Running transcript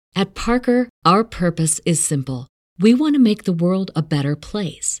At Parker, our purpose is simple. We want to make the world a better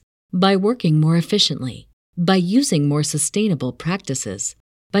place by working more efficiently, by using more sustainable practices,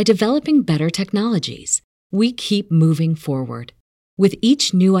 by developing better technologies. We keep moving forward. With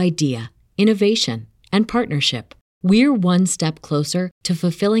each new idea, innovation, and partnership, we're one step closer to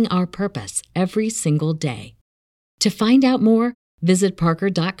fulfilling our purpose every single day. To find out more, visit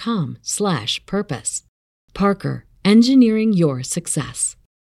parker.com/purpose. Parker, engineering your success.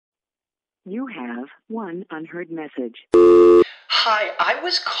 You have one unheard message. Hi, I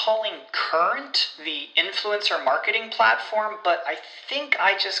was calling Current, the influencer marketing platform, but I think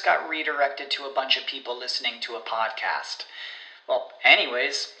I just got redirected to a bunch of people listening to a podcast. Well,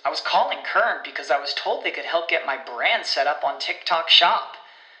 anyways, I was calling Current because I was told they could help get my brand set up on TikTok Shop,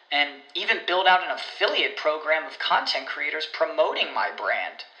 and even build out an affiliate program of content creators promoting my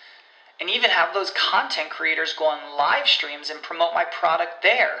brand, and even have those content creators go on live streams and promote my product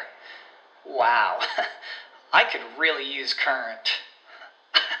there. Wow, I could really use Current.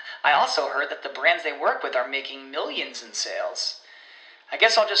 I also heard that the brands they work with are making millions in sales. I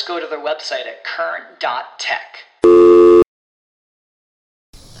guess I'll just go to their website at current.tech. You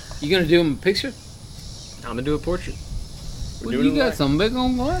gonna do him a picture? I'm gonna do a portrait. Well, you got some big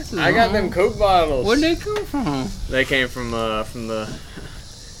old glasses. I got them Coke bottles. Where'd they come from? They came from the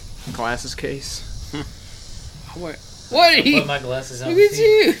glasses case. What are you? Put my glasses on. Look at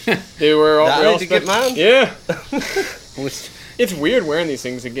you. Dude, we're all Did you get mine? Yeah. It's weird wearing these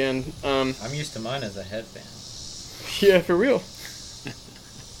things again. I'm used to mine as a headband. Yeah, for real.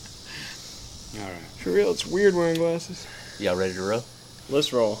 All right. For real, it's weird wearing glasses. Y'all ready to roll?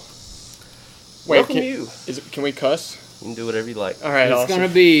 Let's roll. Wait, Welcome can we cuss? You can do whatever you like. All right, It's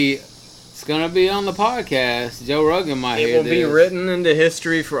awesome. gonna be on the podcast. Joe Rogan might It hear will be this. written into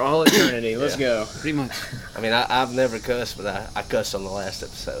history for all eternity. Let's go. Pretty much. I mean, I've never cussed, but I cussed on the last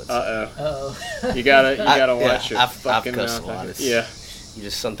episode. So. Uh-oh. You gotta watch your I've fucking cussed mouth. a lot. Yeah. You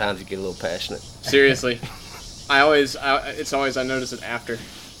just sometimes you get a little passionate. Seriously. I notice it after.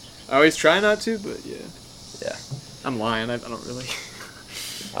 I always try not to, but yeah. Yeah. I'm lying. I don't really.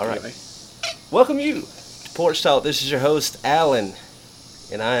 All right. Anyway. Welcome you to Porch Talk. This is your host, Alan,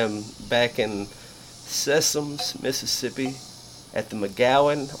 and I am back in Sessoms, Mississippi, at the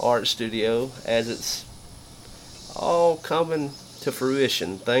MacGown Art Studio, as it's all coming to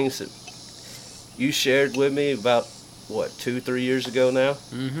fruition. Things that you shared with me about, 2-3 years ago now?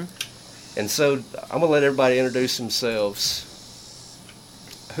 Mm-hmm. And so I'm going to let everybody introduce themselves.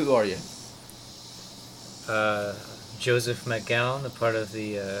 Who are you? Joseph MacGown, a part of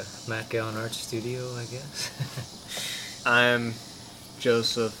the MacGown Art Studio, I guess. I'm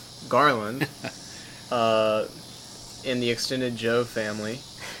Joseph Garland, in the extended Joe family.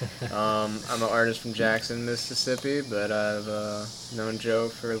 I'm an artist from Jackson, Mississippi, but I've known Joe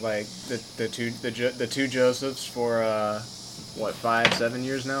for like the two Josephs for 5-7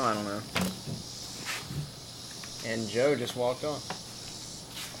 years now. I don't know. And Joe just walked on.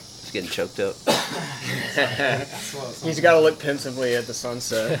 He's getting choked up. He's got to look pensively at the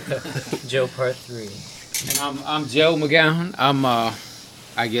sunset. Joe Part 3. And I'm Joe MacGown. I'm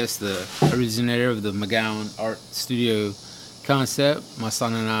I guess the originator of the MacGown Art Studio concept. My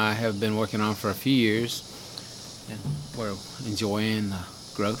son and I have been working on for a few years, and we're enjoying the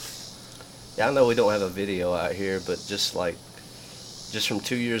growth. Yeah, I know we don't have a video out here, but just from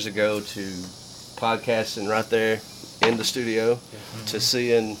 2 years ago to podcasting right there in the studio, to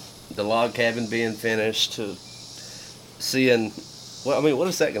seeing the log cabin being finished, to seeing, what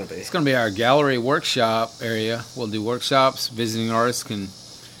is that going to be? It's going to be our gallery workshop area. We'll do workshops. Visiting artists can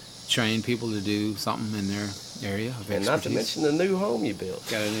train people to do something in their area of expertise. And not to mention the new home you built.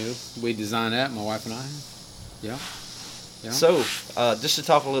 We designed that, my wife and I. Yeah. So, just to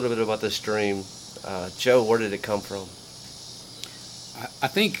talk a little bit about this dream, Joe, where did it come from? I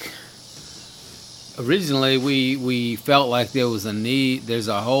think originally we felt like there was a need. There's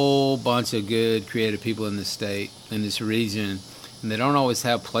a whole bunch of good creative people in this state, in this region, and they don't always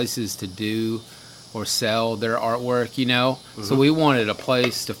have places to do or sell their artwork, Mm-hmm. So we wanted a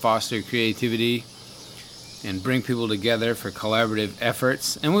place to foster creativity and bring people together for collaborative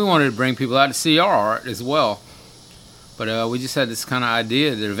efforts. And we wanted to bring people out to see our art as well. But we just had this kind of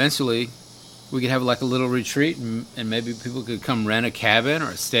idea that eventually we could have like a little retreat, and maybe people could come rent a cabin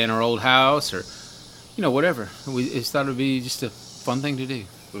or stay in our old house or, whatever. It thought it would be just a fun thing to do.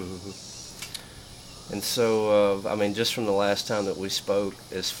 Mm-hmm. And so, just from the last time that we spoke,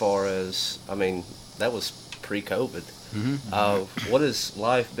 as far as, that was pre-COVID. Mm-hmm. What has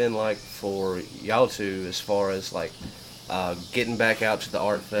life been like for y'all two as far as, getting back out to the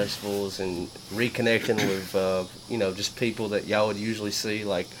art festivals and reconnecting with just people that y'all would usually see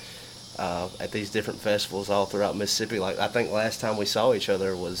like at these different festivals all throughout Mississippi. Like I think last time we saw each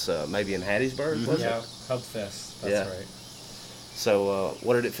other was maybe in Hattiesburg. Was Yeah, it? Hub Fest. That's right. So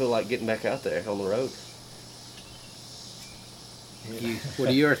what did it feel like getting back out there on the road? What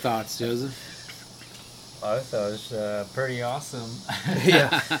are your thoughts, Joseph? I thought it was pretty awesome.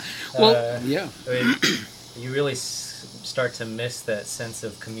 Yeah. Well, yeah. I mean, you really start to miss that sense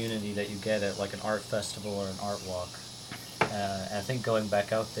of community that you get at like an art festival or an art walk. And I think going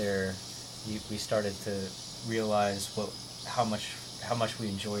back out there, we started to realize how much we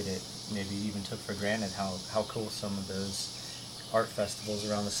enjoyed it. Maybe even took for granted how cool some of those art festivals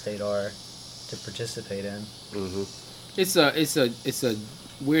around the state are to participate in. Mm-hmm. It's a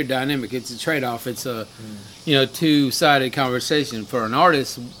weird dynamic. It's a trade-off. It's a two-sided conversation. For an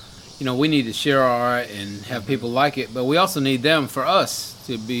artist, we need to share our art and have people like it, but we also need them for us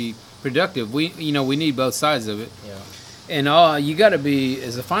to be productive. We need both sides of it. Yeah. And you got to be,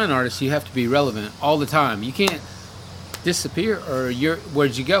 as a fine artist, you have to be relevant all the time. You can't disappear or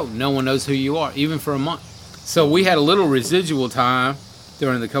where'd you go? No one knows who you are, even for a month. So we had a little residual time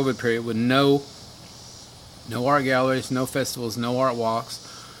during the COVID period with no art galleries, no festivals, no art walks.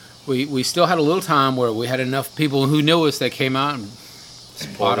 We still had a little time where we had enough people who knew us that came out and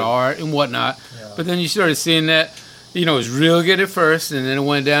bought art and whatnot. Yeah. But then you started seeing that, it was real good at first, and then it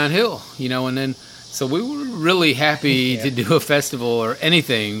went downhill, and then so we were really happy to do a festival or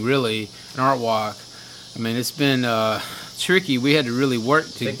anything, really, an art walk. I mean, it's been tricky. We had to really work to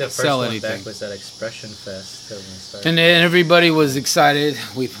sell anything. I think the first one back was that Expression Fest that we started. And then everybody was excited.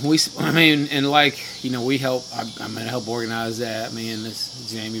 We help. I help organize that. Me and this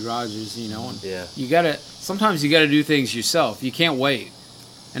Jamie Rogers, And sometimes you gotta do things yourself. You can't wait.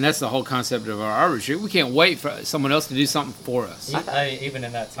 And that's the whole concept of our art retreat. We can't wait for someone else to do something for us. Even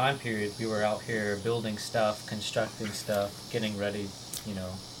in that time period, we were out here building stuff, constructing stuff, getting ready,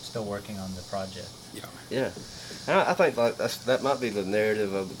 still working on the project. Yeah. I think that might be the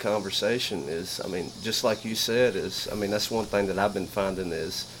narrative of the conversation is, just like you said, that's one thing that I've been finding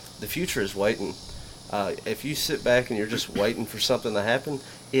is the future is waiting. If you sit back and you're just waiting for something to happen,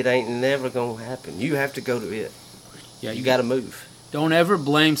 it ain't never going to happen. You have to go to it. Yeah, you got to move. Don't ever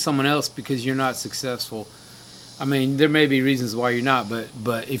blame someone else because you're not successful. There may be reasons why you're not,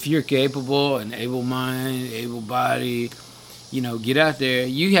 but if you're capable and able-minded, able-bodied, get out there.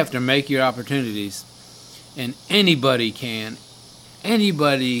 You have to make your opportunities. And anybody can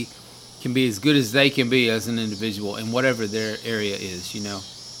be as good as they can be as an individual in whatever their area is,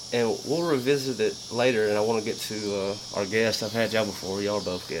 And we'll revisit it later, and I want to get to our guest. I've had y'all before. Y'all are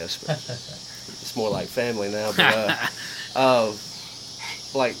both guests, but it's more like family now.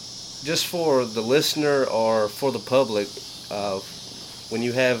 But just for the listener or for the public, when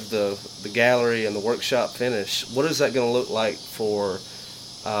you have the gallery and the workshop finished, what is that going to look like for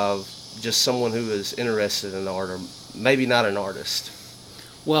just someone who is interested in art or maybe not an artist?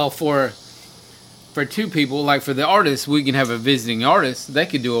 Well, for two people, like for the artists, we can have a visiting artist. They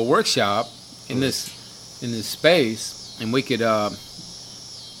could do a workshop in this space, and we could have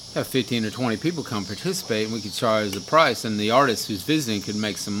 15 or 20 people come participate, and we could charge the price, and the artist who's visiting could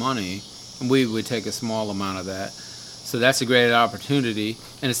make some money, and we would take a small amount of that. So that's a great opportunity,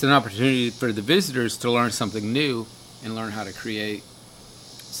 and it's an opportunity for the visitors to learn something new and learn how to create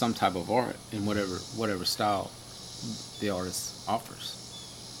some type of art in whatever style the artist offers.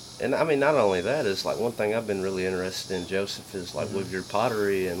 And not only that, is like one thing I've been really interested in, Joseph, is like with your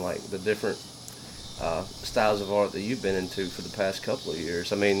pottery and like the different styles of art that you've been into for the past couple of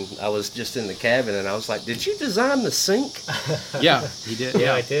years. I was just in the cabin and I was like, did you design the sink? Yeah, he did.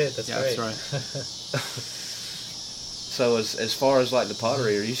 Yeah, I did. That's right. That's right. So as far as like the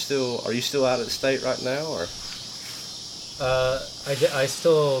pottery, are you still out at the state right now, or? I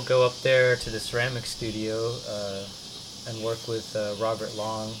still go up there to the ceramic studio and work with Robert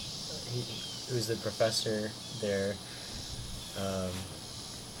Long, who's the professor there.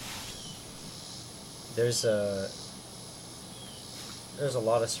 There's a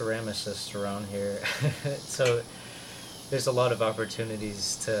lot of ceramicists around here, so there's a lot of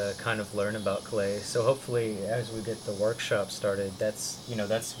opportunities to kind of learn about clay. So hopefully, as we get the workshop started,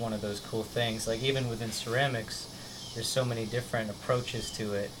 that's one of those cool things. Like even within ceramics, there's so many different approaches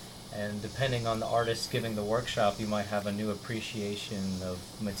to it, and depending on the artist giving the workshop, you might have a new appreciation of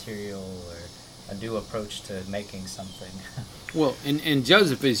material or a new approach to making something. Well, and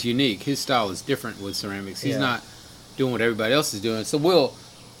Joseph is unique. His style is different with ceramics. He's not doing what everybody else is doing. So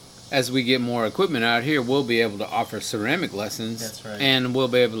as we get more equipment out here, we'll be able to offer ceramic lessons. That's right. And we'll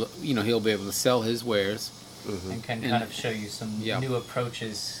be able to, he'll be able to sell his wares. and can kind of show you some Yeah. new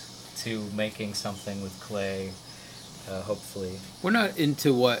approaches to making something with clay. Hopefully, We're not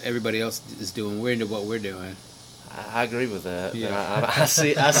into what everybody else is doing. We're into what we're doing. I agree with that. Yeah. I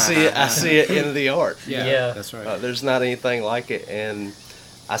see it in the art. Yeah. That's right. There's not anything like it, and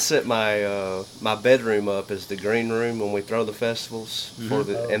I set my my bedroom up as the green room when we throw the festivals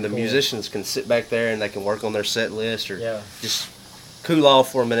and the cool. musicians can sit back there and they can work on their set list or Yeah. just cool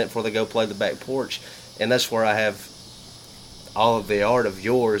off for a minute before they go play the back porch, and that's where I have all of the art of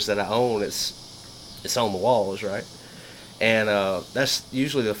yours that I own. It's on the walls, right? And that's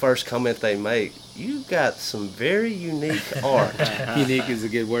usually the first comment they make. You've got some very unique art. Unique is a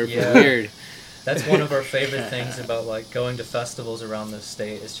good word Yeah. for weird. That's one of our favorite things about like going to festivals around the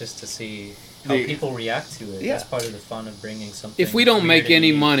state is just to see how people react to it. Yeah. That's part of the fun of bringing something. If we don't weird make and any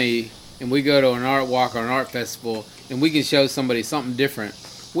unique. money and we go to an art walk or an art festival and we can show somebody something different,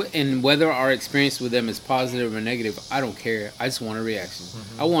 and whether our experience with them is positive or negative, I don't care. I just want a reaction.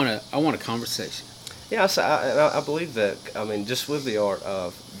 I want a conversation. Yeah, I believe that. I mean, just with the art,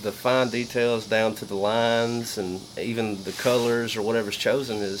 the fine details down to the lines and even the colors or whatever's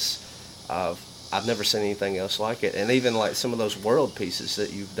chosen is, I've never seen anything else like it. And even like some of those world pieces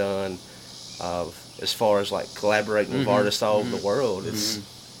that you've done, as far as like collaborating with artists all over the world, it's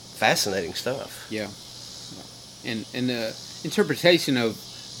fascinating stuff. Yeah. And the interpretation of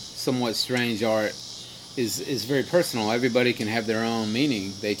somewhat strange art is very personal. Everybody can have their own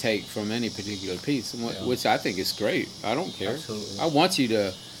meaning they take from any particular piece, which I think is great. I don't care. Absolutely. I want you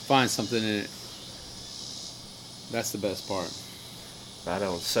to find something in it. That's the best part. Right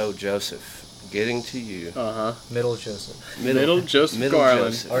on. So, Joseph, getting to you. Middle Joseph. Middle Joseph Middle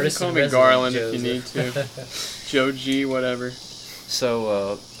Garland. Joseph. You can Artist call in me residence, Garland if you need Joseph. to. Joe G, whatever.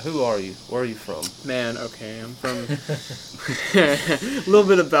 So, who are you? Where are you from? Man, okay, I'm from... a little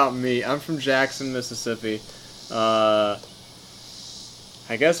bit about me. I'm from Jackson, Mississippi. I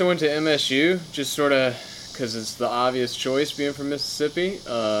guess I went to MSU, just sort of because it's the obvious choice being from Mississippi.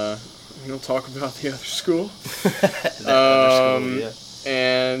 We don't talk about the other school. That other school, yeah.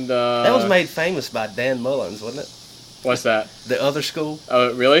 And... That was made famous by Dan Mullins, wasn't it? What's that? The other school?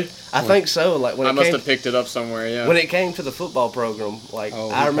 Oh, really? I think so. Like when I it must came, have picked it up somewhere, yeah. when it came to the football program, like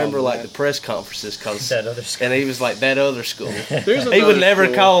Oh, I he remember called like that. the press conferences, cause That other school. and he was like that other school. There's He would another never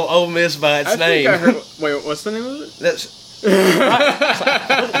school. call Ole Miss by its I name. think I heard... Wait, what's the name of it? That's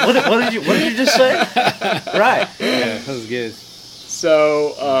what did you just say? Right. Yeah, that was good.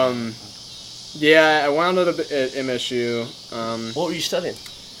 So, yeah, I wound up at MSU. What were you studying?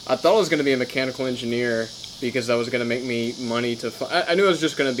 I thought I was going to be a mechanical engineer because that was going to make me money to... I knew I was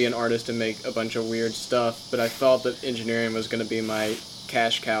just going to be an artist and make a bunch of weird stuff, but I thought that engineering was going to be my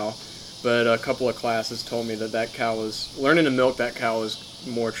cash cow. But a couple of classes told me that cow was... Learning to milk that cow was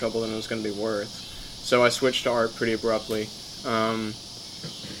more trouble than it was going to be worth. So I switched to art pretty abruptly.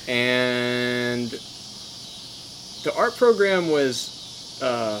 And the art program was...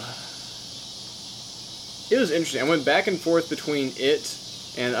 it was interesting. I went back and forth between it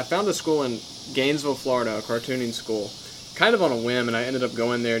and I found a school in Gainesville, Florida, a cartooning school, kind of on a whim, and I ended up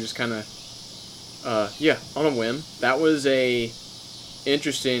going there just kind of, on a whim. That was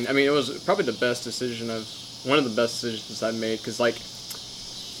interesting. I mean, it was probably one of the best decisions I've made, because, like,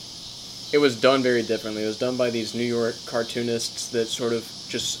 it was done very differently. It was done by these New York cartoonists that sort of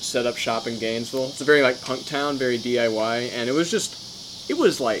just set up shop in Gainesville. It's a very, like, punk town, very DIY, and it was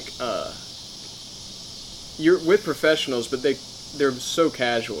like, you're with professionals, but they're so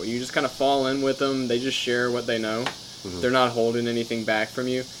casual. You just kind of fall in with them. They just share what they know. Mm-hmm. They're not holding anything back from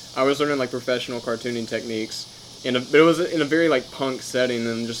you. I was learning, like, professional cartooning techniques, but it was in a very, like, punk setting,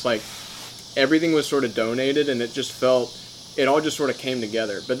 and just, like, everything was sort of donated, and it just felt... It all just sort of came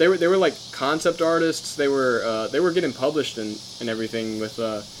together. But they were like concept artists. They were getting published and everything with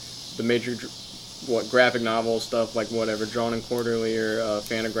the major graphic novel stuff, like whatever, Drawn and Quarterly or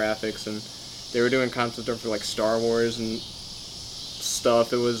Fantagraphics, and they were doing concept art for like Star Wars and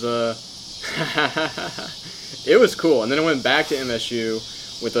stuff. It was it was cool. And then I went back to MSU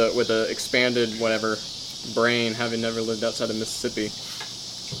with a expanded whatever brain, having never lived outside of Mississippi.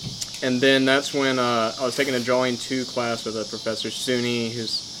 And then that's when I was taking a Drawing 2 class with a professor, Suni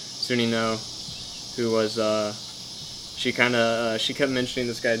No, who was, she kept mentioning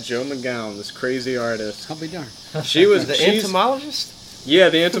this guy, Joe MacGown, this crazy artist. I'll be darned. She was The entomologist? Yeah,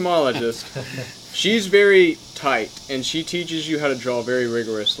 the entomologist. She's very tight, and she teaches you how to draw very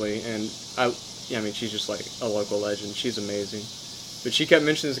rigorously, and I mean, she's just like a local legend. She's amazing. But she kept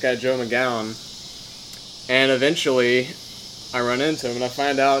mentioning this guy, Joe MacGown, and eventually... I run into him and I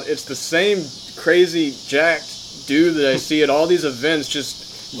find out it's the same crazy jacked dude that I see at all these events,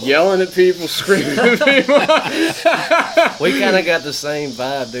 just yelling at people, screaming at people. We kind of got the same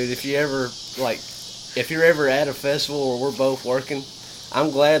vibe, dude. If you're ever at a festival or we're both working,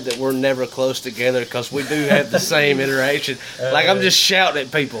 I'm glad that we're never close together because we do have the same interaction. Like I'm just shouting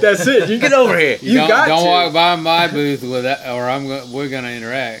at people. That's it. You Get over here. Don't walk by my booth with that, or we're gonna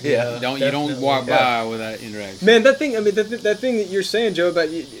interact. Yeah, you don't walk by without interaction. Man, that thing. I mean, that thing that you're saying, Joe, about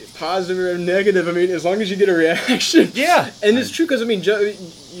positive or negative. I mean, as long as you get a reaction. Yeah, and it's true because I mean, Joe,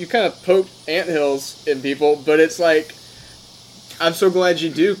 you kind of poke anthills in people, but it's like, I'm so glad you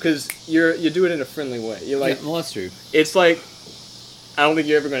do because you do it in a friendly way. You're like, well, that's true. It's like, I don't think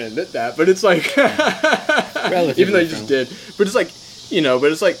you're ever going to admit that, but it's like, even though you just did, but it's like,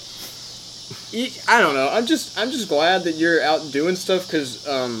 but it's like, I don't know. I'm just glad that you're out doing stuff because,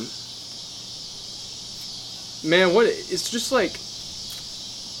 man, it's just like,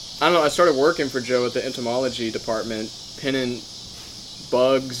 I don't know. I started working for Joe at the entomology department, pinning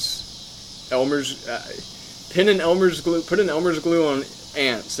bugs, putting Elmer's glue on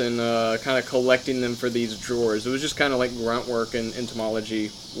ants and kind of collecting them for these drawers. It was just kind of like grunt work in entomology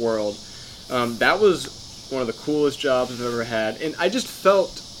world. That was one of the coolest jobs I've ever had, and I just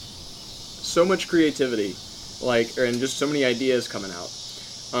felt so much creativity, and just so many ideas coming out.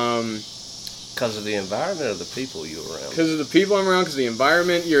 Because of the environment or the people you were around? Because of the people I'm around, because of the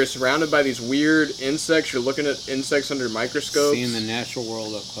environment. You're surrounded by these weird insects. You're looking at insects under microscopes. Seeing the natural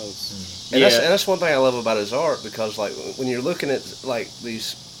world up close. And that's one thing I love about his art, because like when you're looking at like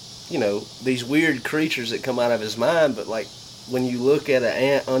these weird creatures that come out of his mind, but like when you look at an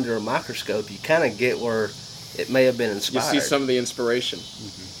ant under a microscope, you kind of get where it may have been inspired. You see some of the inspiration.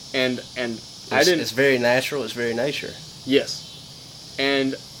 Mm-hmm. And it's very natural. It's very nature. Yes.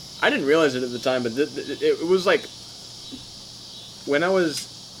 And I didn't realize it at the time, but it was like when I was,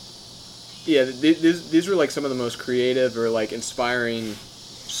 these were like some of the most creative or like inspiring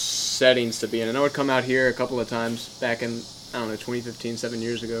settings to be in. And I would come out here a couple of times back in, 2015, 7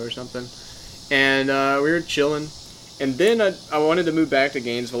 years ago or something. And we were chilling. And then I wanted to move back to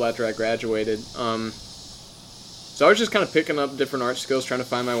Gainesville after I graduated. So I was just kind of picking up different art skills, trying to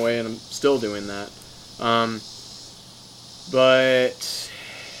find my way, and I'm still doing that. But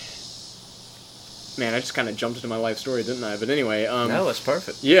man, I just kind of jumped into my life story, didn't I? But anyway, no, it's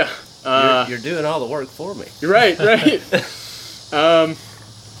perfect. Yeah, you're doing all the work for me. You're right.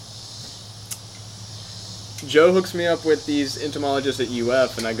 Joe hooks me up with these entomologists at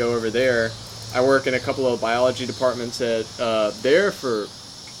UF, and I go over there. I work in a couple of biology departments there for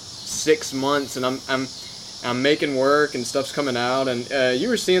 6 months, and I'm making work and stuff's coming out, and you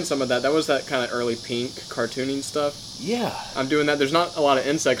were seeing some of that. That was that kind of early pink cartooning stuff. Yeah. I'm doing that. There's not a lot of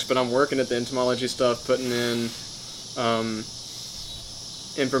insects, but I'm working at the entomology stuff, putting in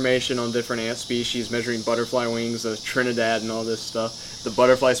information on different ant species, measuring butterfly wings, Trinidad and all this stuff, the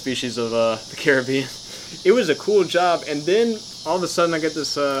butterfly species of the Caribbean. It was a cool job, and then all of a sudden I get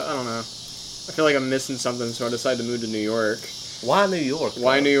this, I don't know, I feel like I'm missing something, so I decided to move to New York. Why New York?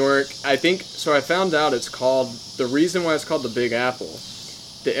 Why New York? I think, so I found out the reason why it's called the Big Apple,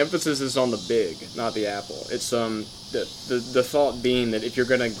 the emphasis is on the big, not the apple. It's the thought being that if you're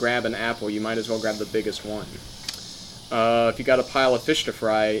going to grab an apple, you might as well grab the biggest one. If you got a pile of fish to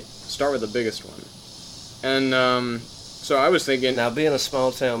fry, start with the biggest one. And so I was thinking... Now, being a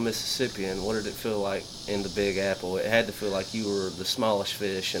small-town Mississippian, what did it feel like in the Big Apple? It had to feel like you were the smallest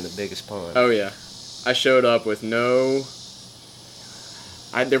fish in the biggest pond. Oh, yeah. I showed up with no...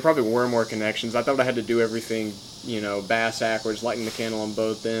 there probably were more connections. I thought I had to do everything, bass backwards, lighting the candle on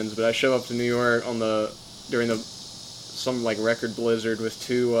both ends. But I show up to New York during some like record blizzard with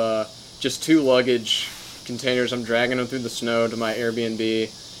two luggage containers. I'm dragging them through the snow to my Airbnb,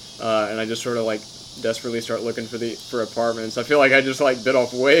 and I just sort of like desperately start looking for apartments. I feel like I just like bit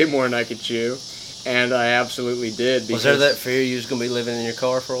off way more than I could chew, and I absolutely did. Was there that fear you was gonna be living in your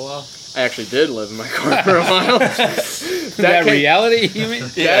car for a while? I actually did live in my car for a while. that reality, you mean?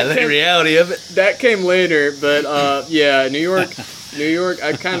 Yeah, the reality of it. That came later, but yeah, New York.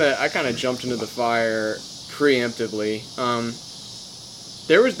 I kind of jumped into the fire preemptively.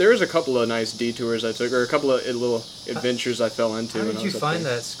 There was a couple of nice detours I took, or a couple of little adventures I fell into. How did you find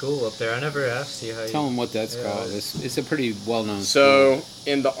that school up there? I never asked you how you... Tell them what that's called. It's a pretty well-known school. So,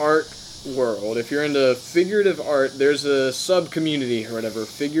 in the art world, if you're into figurative art, there's a sub-community or whatever,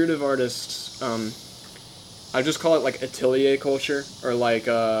 figurative artists. I just call it like atelier culture, or like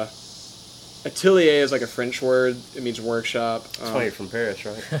atelier is like a French word. It means workshop. That's why you're from Paris,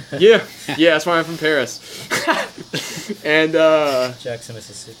 right? Yeah, that's why I'm from Paris. And Jackson,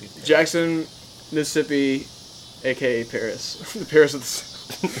 Mississippi. Jackson, Mississippi, aka Paris, the Paris of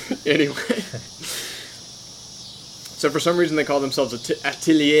the Anyway. So for some reason they call themselves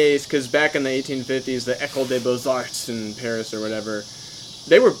ateliers, because back in the 1850s, the École des Beaux-Arts in Paris or whatever,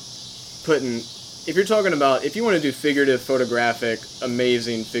 they were putting, if you're talking about, if you want to do figurative, photographic,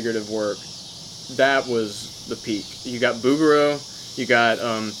 amazing figurative work, that was the peak. You got Bouguereau, you got,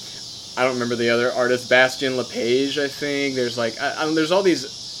 I don't remember the other artist, Bastien Lepage, I think. There's like, there's all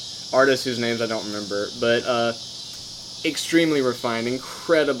these artists whose names I don't remember, but extremely refined,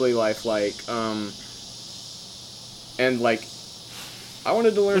 incredibly lifelike, and like, I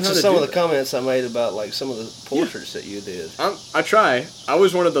wanted to learn how to do some of the that. comments I made about like some of the portraits that you did. I try. I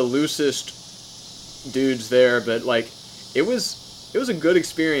was one of the loosest dudes there, but like, it was a good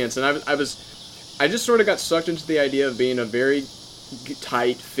experience, and I just sort of got sucked into the idea of being a very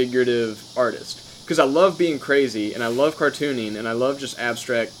tight figurative artist, because I love being crazy and I love cartooning and I love just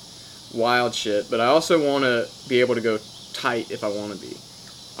abstract wild shit, but I also want to be able to go tight if I want to be.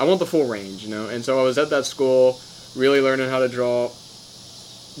 I want the full range, you know. And so I was at that school really learning how to draw.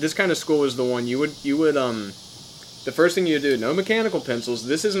 This kind of school was the one you would the first thing you do, no mechanical pencils.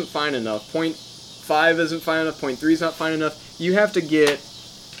 This isn't fine enough. 0.5 isn't fine enough. 0.3 is not fine enough. You have to get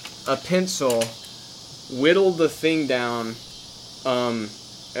a pencil, whittle the thing down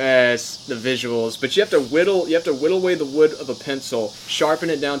as the visuals, but you have to whittle away the wood of a pencil, sharpen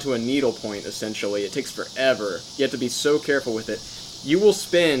it down to a needle point, essentially. It takes forever. You have to be so careful with it. We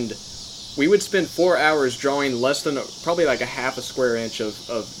would spend 4 hours drawing less than probably like a half a square inch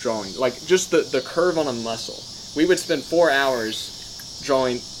of drawing, like just the curve on a muscle. We would spend 4 hours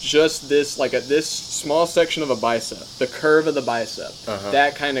drawing just this, like this small section of a bicep, the curve of the bicep,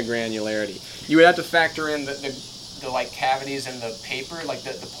 that kind of granularity. You would have to factor in the like cavities in the paper, like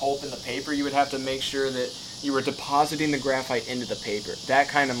the pulp in the paper. You would have to make sure that you were depositing the graphite into the paper. That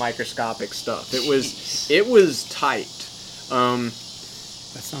kind of microscopic stuff. It was tight.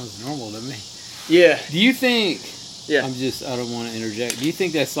 That sounds normal to me. Yeah. Do you think? Yeah. I don't want to interject. Do you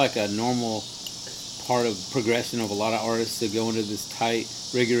think that's like a normal part of progression of a lot of artists to go into this tight,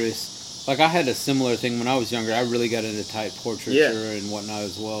 rigorous? Like I had a similar thing when I was younger. I really got into tight portraiture and whatnot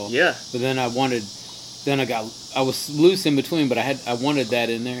as well. Yeah. But then I was loose in between, but I wanted that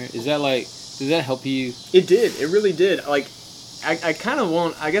in there. Is that like? Does that help you? It did. It really did. Like, I kind of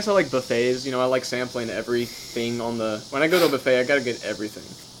want. I guess I like buffets. You know, I like sampling everything on the. When I go to a buffet, I gotta get everything.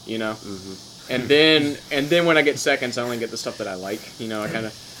 You know. Mm-hmm. And then when I get seconds, I only get the stuff that I like. You know, I kind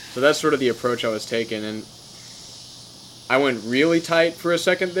of. So that's sort of the approach I was taking, and I went really tight for a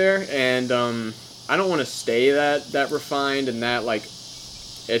second there, and I don't want to stay that refined and that like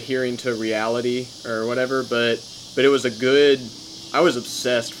adhering to reality or whatever, but it was a good. I was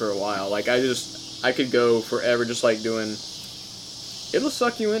obsessed for a while. Like I could go forever just like doing. It'll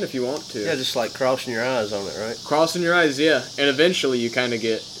suck you in if you want to. Yeah, just like crossing your eyes on it, right? Crossing your eyes, yeah. And eventually you kind of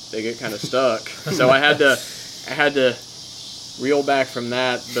they get kind of stuck. So I had to reel back from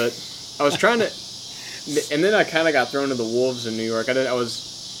that, but I was trying to, and then I kind of got thrown to the wolves in New York. I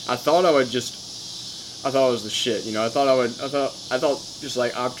thought I was the shit, you know. I thought just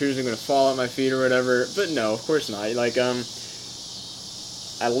like opportunities were going to fall at my feet or whatever, but no, of course not. Like, I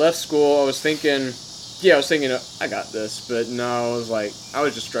left school, I was thinking, I got this, but no, I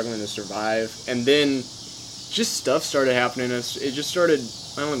was just struggling to survive. And then just stuff started happening. It just started,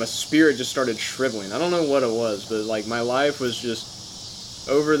 my spirit just started shriveling. I don't know what it was, but like my life was just,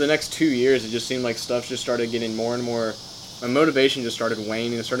 over the next 2 years, it just seemed like stuff just started getting more and more, my motivation just started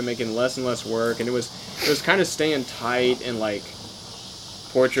waning. I started making less and less work, and it was kind of staying tight and like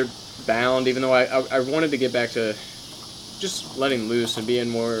portrait bound, even though I wanted to get back to just letting loose and being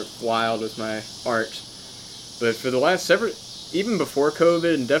more wild with my art. But for the last even before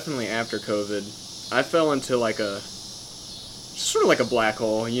COVID and definitely after COVID, I fell into like sort of like a black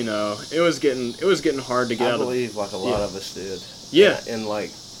hole, you know. It was getting hard to get out of. I believe like a lot of us did. Yeah. And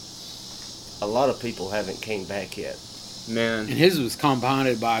like a lot of people haven't came back yet. Man. And his was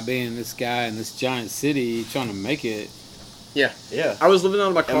compounded by being this guy in this giant city trying to make it. Yeah. Yeah. I was living out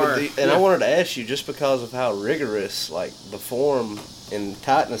of my car. And I wanted to ask you, just because of how rigorous, like, the form and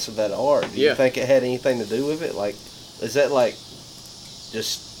tightness of that art, do you think it had anything to do with it? Like, is that, like,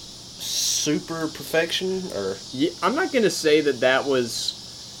 just super perfection, or? Yeah, I'm not going to say that was,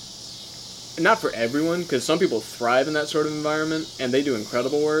 not for everyone, because some people thrive in that sort of environment, and they do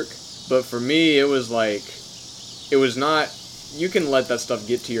incredible work. But for me, it was like, it was not... You can let that stuff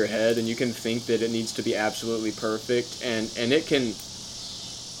get to your head, and you can think that it needs to be absolutely perfect, and it can,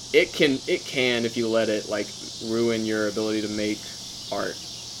 if you let it, like, ruin your ability to make art.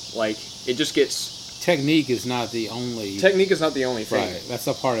 Like, it just gets... Technique is not the only thing. Right, that's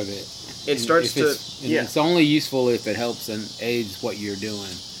a part of it. It's only useful if it helps and aids what you're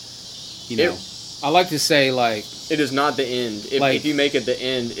doing. You know. I like to say, like, it is not the end. If you make it the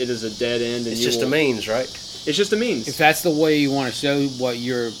end, it is a dead end. And it's just a means, right? It's just a means. If that's the way you want to show what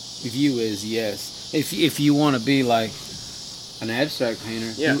your view is, yes. If you want to be like an abstract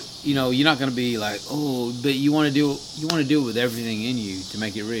painter, you know, you're not going to be like, oh, but you want to do it with everything in you to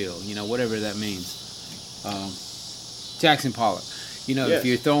make it real. You know, whatever that means. Jackson Pollock. You know, if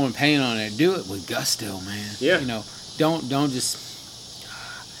you're throwing paint on it, do it with gusto, man. Yeah. You know, don't just,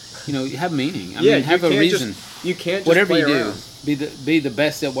 you know, have meaning. I mean, have a reason. You can't just whatever play you around. do, be the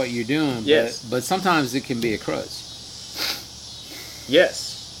best at what you're doing. Yes. But sometimes it can be a crutch.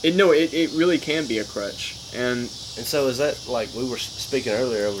 Yes. It really can be a crutch. And so is that, like, we were speaking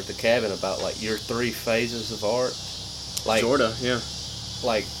earlier over at the cabin about, like, your 3 phases of art? Like, sorta, yeah.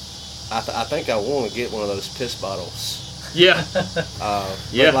 Like, I think I want to get one of those piss bottles. Yeah.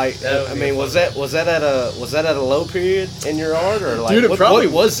 But like, I mean, was that at a low period in your art, or like, dude,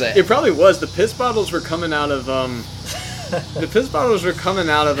 what was that? It probably was. The piss bottles were coming out of the piss bottles were coming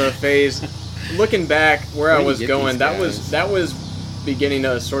out of a phase. Looking back where I was going, that was beginning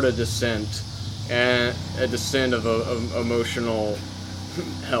a sort of descent, and a descent of emotional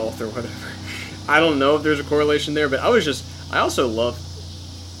health or whatever. I don't know if there's a correlation there, but I also love.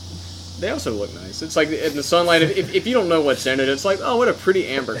 They also look nice. It's like in the sunlight. If you don't know what's in it, it's like, oh, what a pretty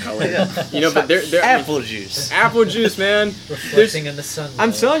amber color. You know, but they're apple juice. Apple juice, man. Reflecting in the sun.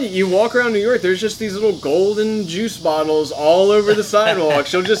 I'm telling you, you walk around New York, there's just these little golden juice bottles all over the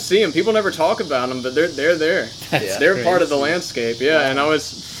sidewalks. You'll just see them. People never talk about them, but they're there. They're part of the landscape. Yeah, and that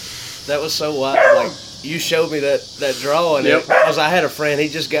was so wild. Like, you showed me that drawing. Yep. Because I had a friend, he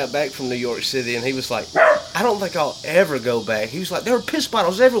just got back from New York City, and he was like, I don't think I'll ever go back. He was like, there were piss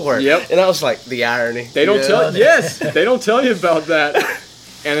bottles everywhere. Yep. And I was like, the irony. They don't tell. Yes, they don't tell you about that.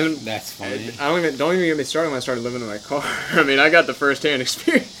 And then, that's funny. Don't even get me started when I started living in my car. I mean, I got the first-hand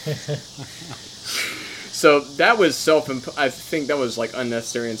experience. So that was I think that was like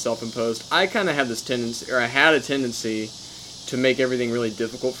unnecessary and self-imposed. I kind of had this tendency, or I had a tendency, to make everything really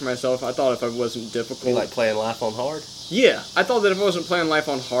difficult for myself. I thought if I wasn't difficult... You like playing life on hard? Yeah. I thought that if I wasn't playing life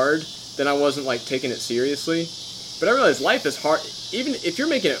on hard, then I wasn't like taking it seriously. But I realized life is hard. Even if you're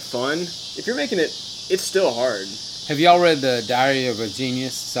making it fun, it's still hard. Have y'all read The Diary of a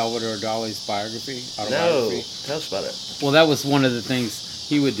Genius, Salvador Dali's biography? No. Tell us about it. Well, that was one of the things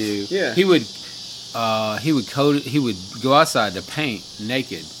he would do. Yeah. He would go outside to paint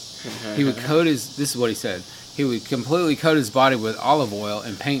naked. He would coat this is what he said. He would completely coat his body with olive oil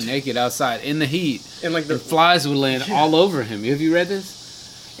and paint naked outside in the heat. And like the flies would land all over him. Have you read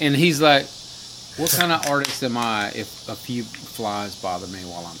this? And he's like, what kind of artist am I if a few flies bother me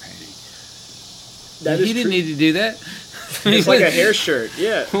while I'm painting? He didn't need to do that. It's like a hair shirt,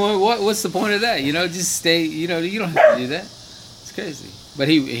 yeah. What's the point of that? You know, just stay, you know, you don't have to do that. It's crazy. But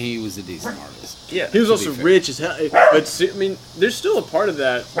he was a decent artist. Yeah. He was also rich as hell. But, I mean, there's still a part of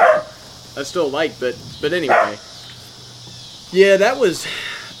that I still like, but anyway. Yeah, that was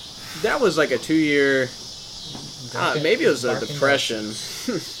like a 2-year, maybe it was a depression.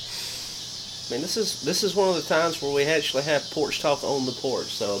 I mean, this is one of the times where we actually have porch talk on the porch.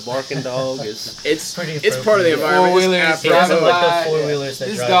 So a barking dog is it's part of the environment. He doesn't like the four-wheelers that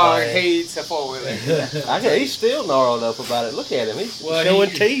this drive dog by. hates a four-wheeler. He's still gnarled up about it. Look at him. He's showing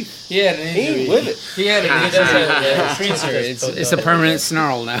teeth. He had an injury. He ain't with it. He had an injury. It's a permanent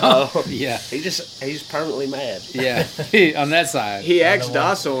snarl now. Yeah. He's permanently mad. Yeah. On that side. He acts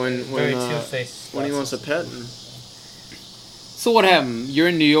docile when he wants a pet. So what happened? You're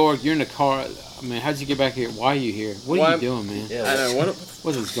in New York. You're in the car. I mean, how'd you get back here? Why are you here? What are you doing, man? Yeah, I don't know.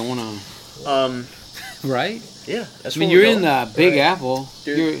 What is going on? Yeah. Right? That's I mean, you're in the Big Apple.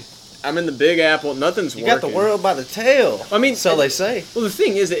 Dude, I'm in the Big Apple. Nothing's working. You got the world by the tail. I mean, so they say. Well, the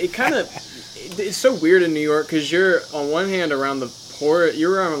thing is that it's so weird in New York because you're on one hand around the poor,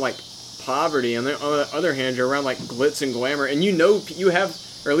 you're around like poverty, and then on the other hand you're around like glitz and glamour, and you know you have,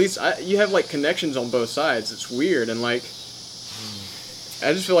 or at least you have like connections on both sides. It's weird, and like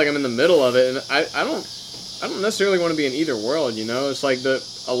I just feel like I'm in the middle of it, and I don't necessarily want to be in either world. You know, it's like a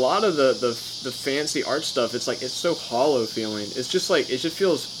lot of the fancy art stuff. It's like it's so hollow feeling. It's just like it just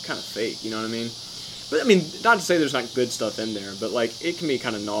feels kind of fake. You know what I mean? But I mean, not to say there's not good stuff in there, but like it can be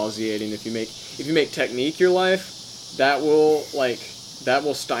kind of nauseating if you make technique your life. That will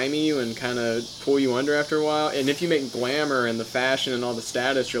stymie you and kind of pull you under after a while. And if you make glamour and the fashion and all the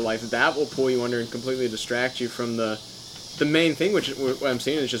status your life, that will pull you under and completely distract you from the main thing, which what I'm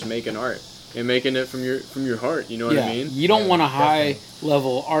saying is just making art and making it from your heart. You know what I mean? You don't want a high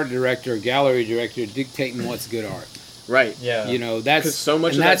level art director, gallery director dictating what's good art. Right. Yeah. You know, that's so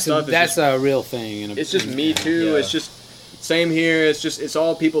much of that stuff. That's a real thing. It's just me too. Yeah. It's just Same here. It's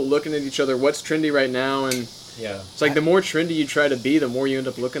all people looking at each other. What's trendy right now, and it's like the more trendy you try to be, the more you end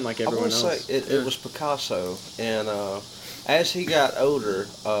up looking like everyone else. I want to say it was Picasso, and as he got older,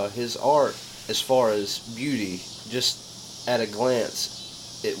 his art, as far as beauty, just at a glance,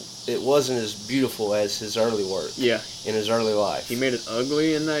 it wasn't as beautiful as his early work. Yeah. In his early life, he made it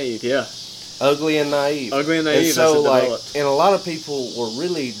ugly and naive. Yeah. Ugly and naive. Ugly and naive. And so, and a lot of people were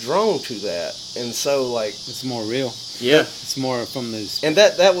really drawn to that, and so it's more real. Yeah. It's more from this. And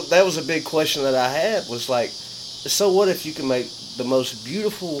that was a big question that I had, was like, so what if you can make the most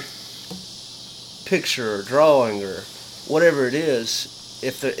beautiful picture or drawing or whatever it is,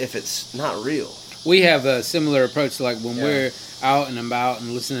 if it's not real? We have a similar approach, like when we're out and about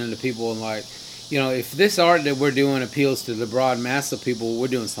and listening to people, and like, if this art that we're doing appeals to the broad mass of people, we're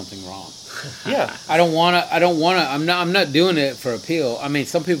doing something wrong. Yeah. I'm not doing it for appeal. I mean,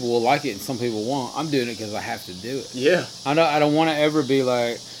 some people will like it and some people won't. I'm doing it because I have to do it. Yeah. I don't want to ever be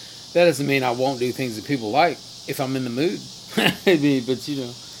like, that doesn't mean I won't do things that people like if I'm in the mood. But right.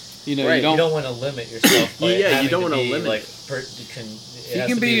 You don't want to limit yourself. By you don't want to limit. Like, you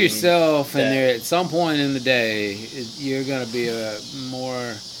can be yourself, and there at some point in the day, you're gonna be a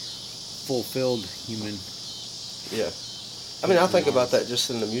more fulfilled human. Yeah. I mean, I think about that just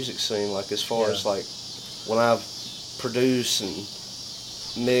in the music scene, like as far as like when I produce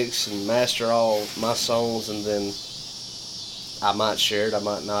and mix and master all my songs, and then I might share it, I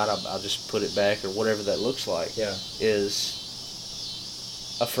might not, I'll just put it back or whatever that looks like. Yeah. Is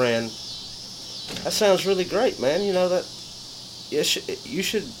a friend, that sounds really great, man. That you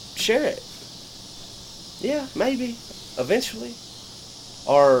should share it. Yeah, maybe eventually.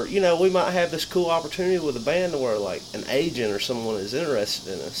 Or, we might have this cool opportunity with a band where, like, an agent or someone is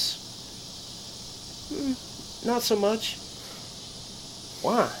interested in us. Not so much.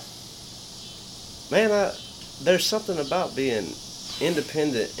 Why? Man, there's something about being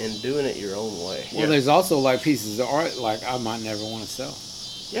independent and doing it your own way. Well, there's also, like, pieces of art, like, I might never want to sell.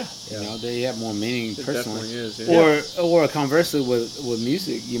 Yeah. They have more meaning personally. Definitely is, yeah. Or conversely with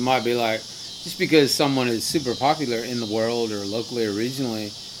music, you might be like, just because someone is super popular in the world or locally or regionally,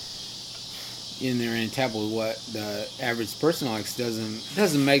 and they're in tap with what the average person likes,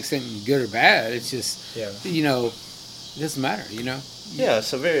 doesn't make something good or bad. It's just, it doesn't matter, Yeah,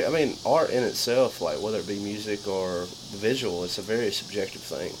 it's art in itself, like whether it be music or the visual, it's a very subjective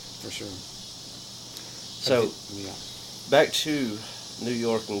thing. For sure. So, back to New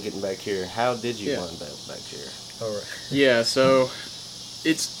York and getting back here. How did you wind up back here? All right. Yeah, so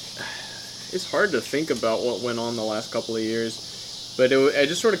it's hard to think about what went on the last couple of years, but it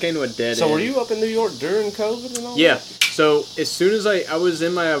just sort of came to a dead end. So were you up in New York during COVID and all that? Yeah. that? So as soon as I was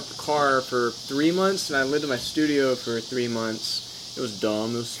in my car for 3 months, and I lived in my studio for 3 months. It was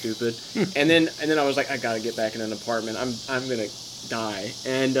dumb. It was stupid. and then I was like, I gotta get back in an apartment. I'm gonna die.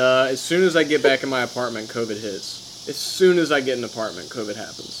 And as soon as I get back in my apartment, COVID hits. As soon as I get an apartment, COVID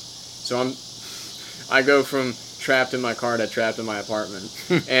happens. So I go from trapped in my car to trapped in my apartment.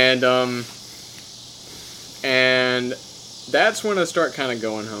 And that's when I start kind of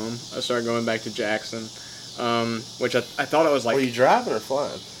going home. I started going back to Jackson, which I thought I was like... Were you driving or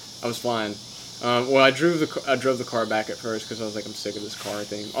flying? I was flying. Well, I drove the car back at first because I was like, I'm sick of this car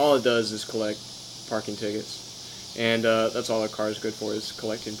thing. All it does is collect parking tickets. And that's all a car is good for, is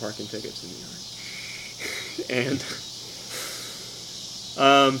collecting parking tickets in New York. And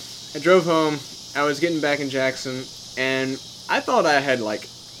I drove home. I was getting back in Jackson, and I thought I had like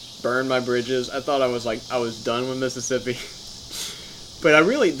burned my bridges. I thought I was done with Mississippi. But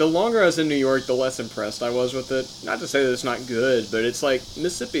the longer I was in New York, the less impressed I was with it. Not to say that it's not good, but it's like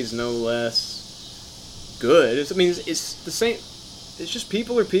Mississippi's no less good. It's the same. It's just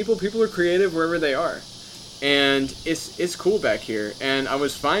people are people. People are creative wherever they are, and it's cool back here. And I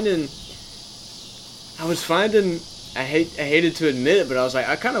was finding. I hated to admit it, but I was like,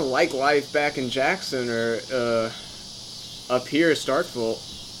 I kind of like life back in Jackson or up here, Starkville,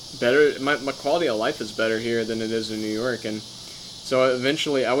 better. My quality of life is better here than it is in New York, and so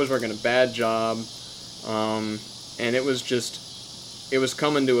eventually I was working a bad job, and it was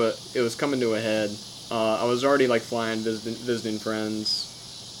coming to a head. I was already like flying, visiting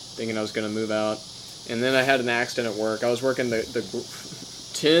friends, thinking I was gonna move out, and then I had an accident at work. I was working the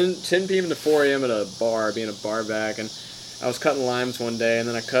 10 p.m. to 4 a.m. at a bar, being a bar back, and I was cutting limes one day, and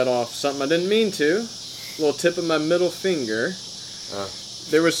then I cut off something I didn't mean to, a little tip of my middle finger.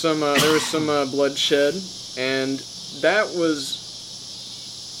 There was some bloodshed, and that was.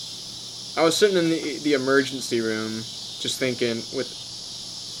 I was sitting in the emergency room, just thinking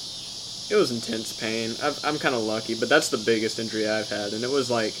it was intense pain. I'm kind of lucky, but that's the biggest injury I've had, and it was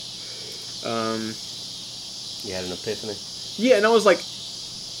like. You had an epiphany? Yeah, and I was like,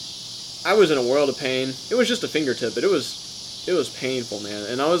 I was in a world of pain. It was just a fingertip, but it was painful, man.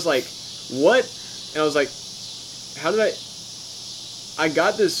 And I was like, what? And I was like, how did I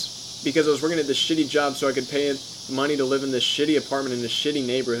got this because I was working at this shitty job so I could pay money to live in this shitty apartment in this shitty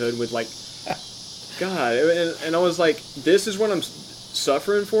neighborhood with like, God. And I was like, this is what I'm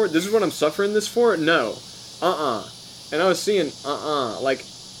suffering for? This is what I'm suffering this for? No. And I was seeing, like,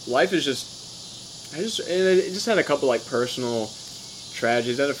 life is just, I just had a couple, like, personal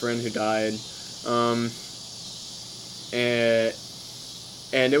tragedies. I had a friend who died,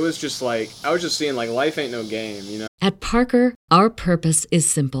 and it was just like, I was just seeing, like, life ain't no game, you know? At Parker, our purpose is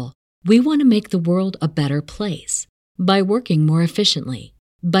simple. We want to make the world a better place by working more efficiently,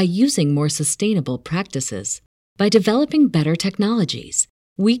 by using more sustainable practices, by developing better technologies.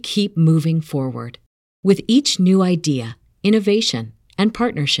 We keep moving forward. With each new idea, innovation, and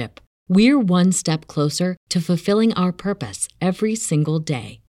partnership, we're one step closer to fulfilling our purpose every single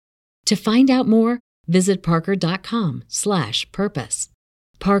day. To find out more, visit parker.com/purpose.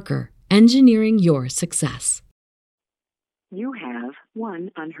 Parker, engineering your success. You have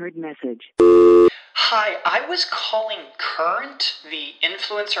one unheard message. Hi, I was calling Current, the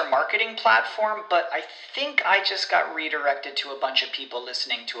influencer marketing platform, but I think I just got redirected to a bunch of people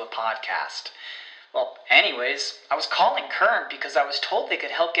listening to a podcast. Well, anyways, I was calling Current because I was told they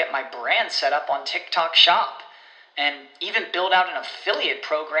could help get my brand set up on TikTok Shop, and even build out an affiliate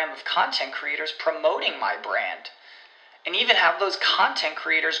program of content creators promoting my brand, and even have those content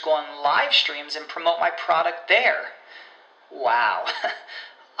creators go on live streams and promote my product there. Wow,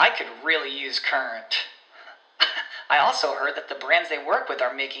 I could really use Current. I also heard that the brands they work with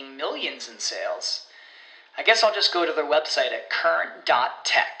are making millions in sales. I guess I'll just go to their website at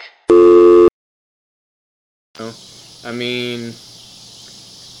current.tech. I mean,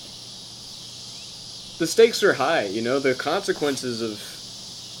 the stakes are high, you know, the consequences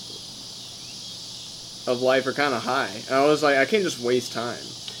of life are kind of high. And I was like, I can't just waste time.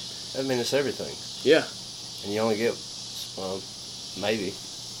 I mean, it's everything. Yeah. And you only get, well, maybe,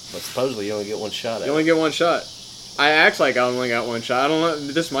 but supposedly you only get one shot at it. You only get one shot. I act like I only got one shot. I don't know,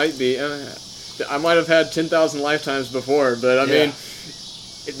 this might be, I might have had 10,000 lifetimes before, but I mean,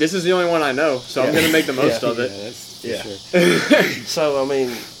 this is the only one I know, so I'm going to make the most of it. Yeah, sure. So, I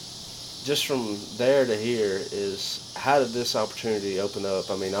mean, just from there to here is, how did this opportunity open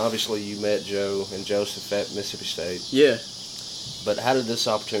up? I mean, obviously you met Joe and Joseph at Mississippi State. Yeah. But how did this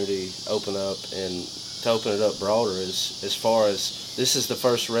opportunity open up, and to open it up broader as far as, this is the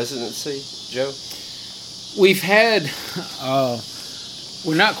first residency, Joe? We've had,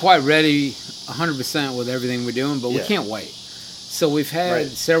 we're not quite ready 100% with everything we're doing, but we can't wait. So we've had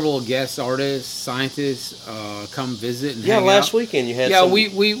several guest artists, scientists come visit and hang out. Last weekend you had some.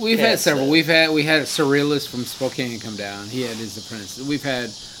 We've had several. We had a surrealist from Spokane come down. He had his apprentice. We've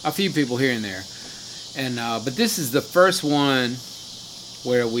had a few people here and there, and but this is the first one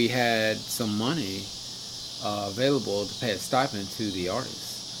where we had some money available to pay a stipend to the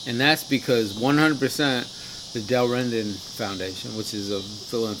artists, and that's because 100% the Del Rendon Foundation, which is a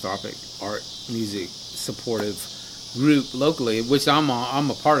philanthropic art music supportive group locally, which I'm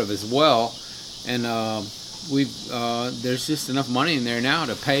a part of as well, and there's just enough money in there now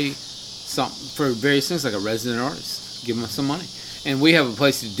to pay some for various things, like a resident artist, give them some money, and we have a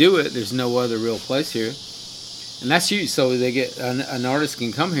place to do it. There's no other real place here, and that's huge. So they get an artist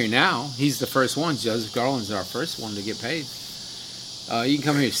can come here now. He's the first one. Joseph Garland's our first one to get paid. You can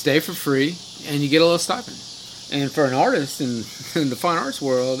come here, stay for free, and you get a little stipend. And for an artist in the fine arts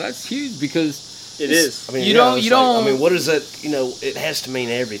world, that's huge because it is. I mean, you don't. I mean, what is that? You know, it has to mean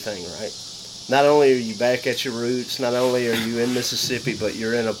everything, right? Not only are you back at your roots, not only are you in Mississippi, but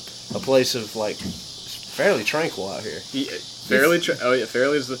you're in a place of like fairly tranquil out here. Fairly is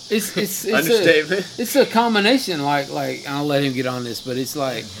the it's understatement. It's a combination. Like I'll let him get on this, but it's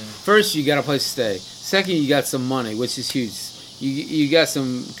like first you got a place to stay. Second, you got some money, which is huge. You got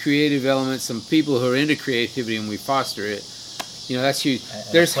some creative elements, some people who are into creativity, and we foster it. You know, that's huge.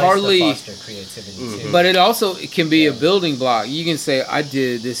 There's hardly foster creativity too. But it can be a building block. You can say, I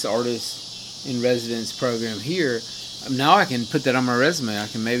did this artist in residence program here. Now I can put that on my resume. I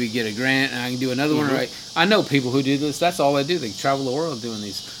can maybe get a grant, and I can do another one. Right? I know people who do this. That's all they do. They travel the world doing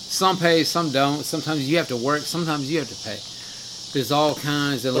these. Some pay, some don't. Sometimes you have to work. Sometimes you have to pay. There's all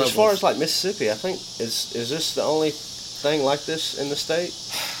kinds of levels. As far as like Mississippi, I think is this the only thing like this in the state?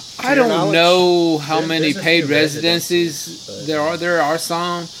 I don't know how many paid residencies there are. There are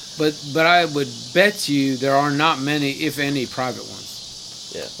some, but I would bet you there are not many, if any, private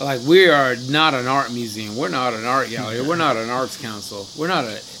ones. Yeah. Like, we are not an art museum. We're not an art gallery. We're not an arts council. We're not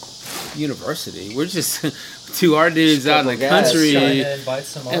university. We're just two art dudes out in the Couple guys country, Trying to invite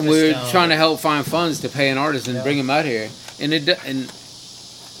some and artists we're down. trying to help find funds to pay an artist and Yeah. bring him out here. And it's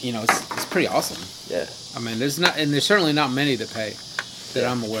pretty awesome. Yeah. I mean, there's certainly not many that pay that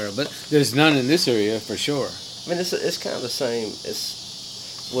I'm aware of, but there's none in this area for sure. I mean, it's kind of the same.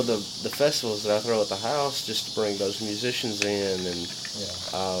 It's with the festivals that I throw at the house, just to bring those musicians in, and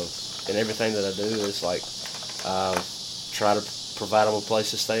everything that I do is like try to provide them a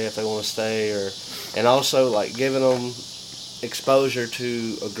place to stay if they want to stay, and also like giving them exposure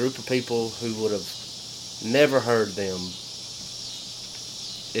to a group of people who would have never heard them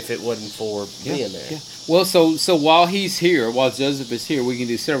if it wasn't for being there. Yeah. Well, so while he's here, while Joseph is here, we can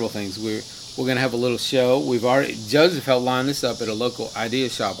do several things. We're going to have a little show. Joseph helped line this up at a local idea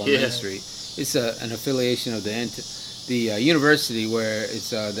shop on Main Street. It's an affiliation of the university where it's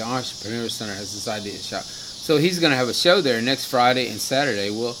the Entrepreneur Center has this idea shop. So he's going to have a show there next Friday and Saturday.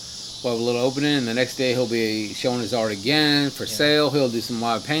 We'll have a little opening, and the next day he'll be showing his art again for sale. He'll do some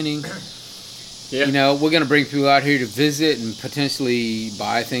live painting. Yeah. You know, we're going to bring people out here to visit and potentially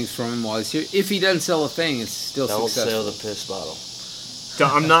buy things from him while he's here. If he doesn't sell a thing, it's still Don't successful. sell the piss bottle.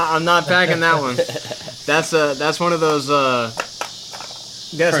 I'm not packing that one. That's one of those.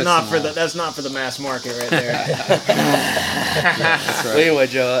 That's not for the mass market right there. That's But right. anyway,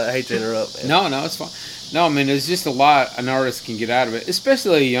 Joe, I hate to interrupt. Man. No, it's fine. No, I mean, there's just a lot an artist can get out of it,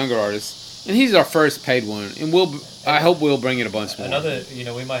 especially a younger artist. And he's our first paid one, and I hope we'll bring in a bunch more. Another,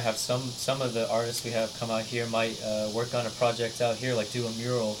 we might have some of the artists we have come out here might work on a project out here, like do a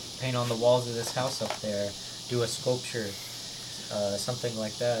mural, paint on the walls of this house up there, do a sculpture, something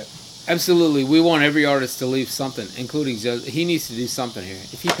like that. Absolutely, we want every artist to leave something, including Joseph. He needs to do something here.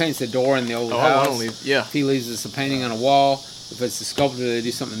 If he paints a door in the old I house, want to leave. Yeah. if he leaves us a painting on a wall, if it's a sculptor, they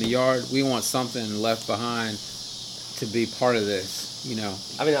do something in the yard. We want something left behind to be part of this. I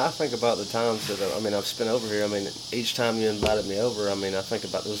mean, I think about the times that I've spent over here. I mean, each time you invited me over, I mean, I think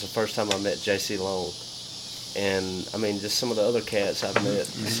about it was the first time I met J.C. Long, and I mean, just some of the other cats I've met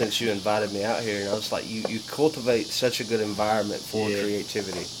since you invited me out here. And I was like, you cultivate such a good environment for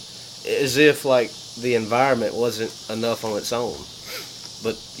creativity, as if like the environment wasn't enough on its own,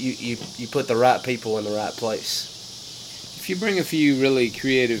 but you put the right people in the right place. If you bring a few really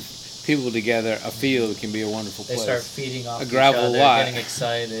creative people together, a field can be a wonderful They place. start feeding off A each gravel other, lot. getting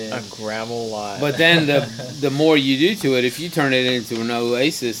excited. A gravel lot. But then the more you do to it, if you turn it into an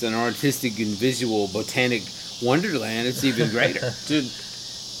oasis, an artistic and visual botanic wonderland, it's even greater. Dude,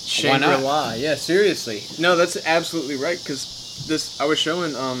 Why not? Shangri-La. Yeah, seriously. No, that's absolutely right. Because I was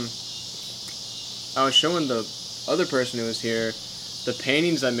showing the other person who was here the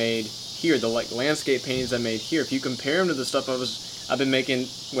paintings I made here, the like landscape paintings I made here. If you compare them to the stuff I've been making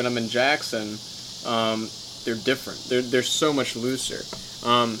when I'm in Jackson, they're different. They're so much looser.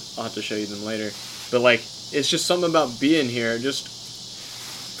 I'll have to show you them later. But like, it's just something about being here. Just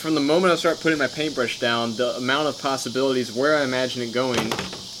from the moment I start putting my paintbrush down, the amount of possibilities, where I imagine it going,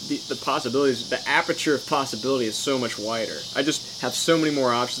 the possibilities, the aperture of possibility is so much wider. I just have so many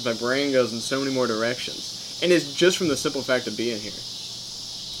more options. My brain goes in so many more directions. And it's just from the simple fact of being here.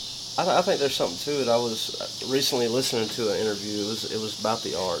 I think there's something to it. I was recently listening to an interview. It was about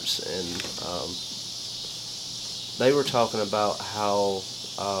the arts, and they were talking about how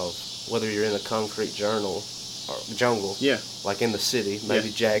whether you're in a concrete jungle, Yeah. like in the city,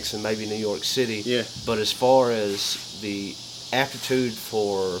 maybe Jackson, maybe New York City, Yeah. but as far as the aptitude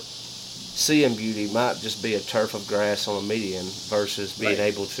for seeing beauty might just be a turf of grass on a median versus being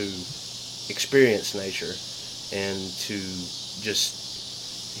able to experience nature and to just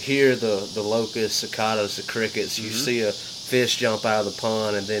hear the locusts, cicadas, the crickets. You see a fish jump out of the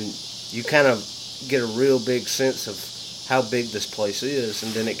pond, and then you kind of get a real big sense of how big this place is,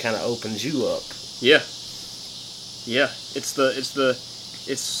 and then it kind of opens you up. Yeah. Yeah. It's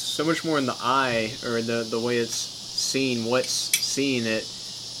so much more in the eye, or the way it's seen,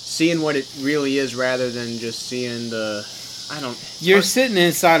 seeing what it really is rather than just seeing You're sitting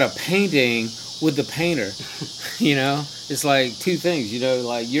inside a painting with the painter, It's like two things,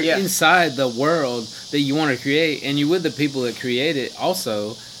 like you're inside the world that you want to create, and you're with the people that create it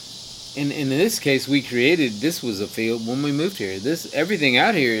also. And in this case, this was a field when we moved here. Everything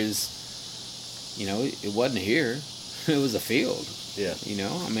out here is, it wasn't here. It was a field. Yeah.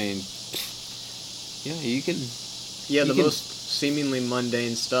 You can. Yeah, you the most seemingly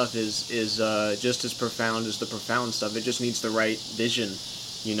mundane stuff is just as profound as the profound stuff. It just needs the right vision,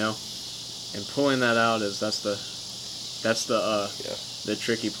 and pulling that out that's the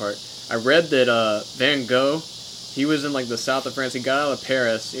tricky part. I read that Van Gogh, he was in like the south of France. He got out of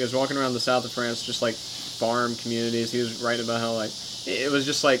Paris. He was walking around the south of France, just like farm communities. He was writing about how like it was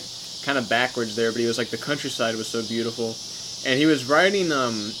just like kind of backwards there, but he was like the countryside was so beautiful. And he was writing,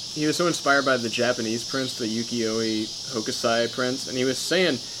 he was so inspired by the Japanese prints, the ukiyo-e hokusai prints, and he was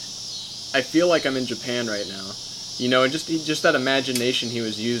saying, I feel like I'm in Japan right now. You know, and just that imagination he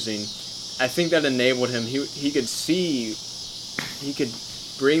was using, I think that enabled him. He could see, he could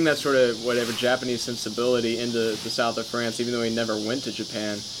bring that sort of whatever Japanese sensibility into the south of France, even though he never went to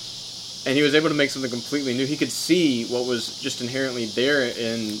Japan. And he was able to make something completely new. He could see what was just inherently there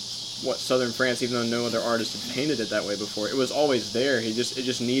in what southern France, even though no other artist had painted it that way before. It was always there. It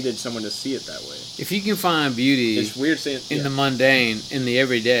just needed someone to see it that way. If you can find beauty It's weird saying in the mundane, in the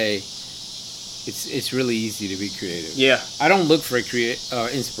everyday, it's really easy to be creative. Yeah. I don't look for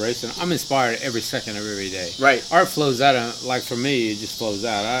inspiration. I'm inspired every second of every day. Right. Art flows out. Like for me, it just flows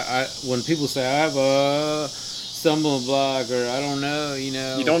out. I when people say I have a stumbling block or I don't know, you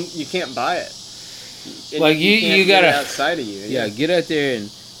know, You can't buy it. Like you can't gotta get it outside of you. Yeah, get out there, and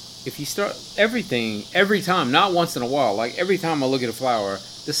if you start everything every time, not once in a while. Like every time I look at a flower,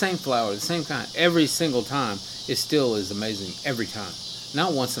 the same flower, the same kind, every single time, it still is amazing every time.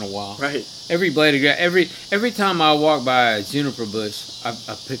 Not once in a while. Right. Every blade of grass, every time I walk by a juniper bush, I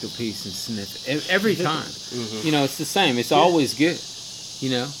pick a piece and sniff it. Every time. Mm-hmm. You know, it's the same. It's always good. You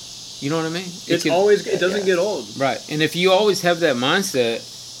know what I mean? It doesn't get old. Right. And if you always have that mindset,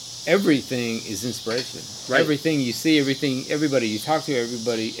 everything is inspiration. Right. Everything you see, everybody you talk to,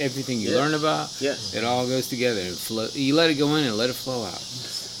 everything you learn about, Yes. it all goes together. You let it go in and let it flow out.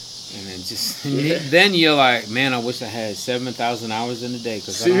 And then you're like, man, I wish I had 7,000 hours in a day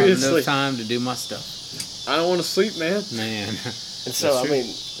because I don't have enough time to do my stuff. I don't want to sleep, man. And so, I mean,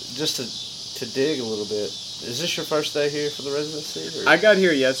 just to dig a little bit, is this your first day here for the residency? Or? I got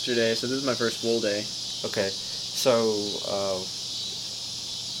here yesterday, so this is my first full day. Okay. So,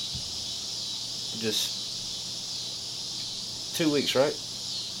 just 2 weeks, right?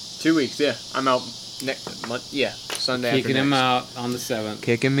 2 weeks, yeah. I'm out next month. Yeah, Sunday Kicking after him next. out on the 7th.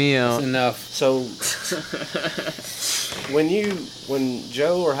 Kicking me out. That's enough. So, when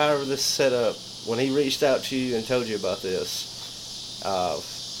Joe or however this is set up, when he reached out to you and told you about this,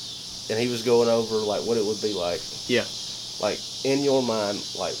 and he was going over like what it would be like. Yeah. Like in your mind,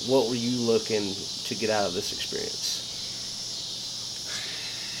 like what were you looking to get out of this experience?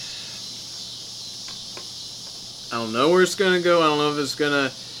 I don't know where it's going to go. I don't know if it's going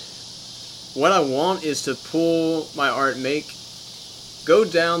to... What I want is to pull my art, go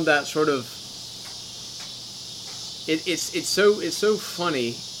down that sort of... It's so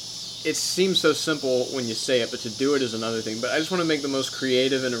funny. It seems so simple when you say it, but to do it is another thing. But I just want to make the most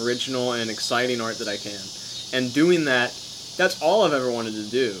creative and original and exciting art that I can. And doing that, that's all I've ever wanted to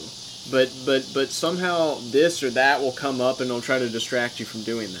do. But somehow this or that will come up and it'll try to distract you from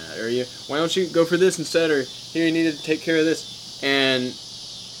doing that. Or why don't you go for this instead? Or here, you need to take care of this. And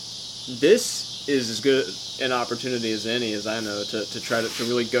this is as good an opportunity as any, as I know, to try to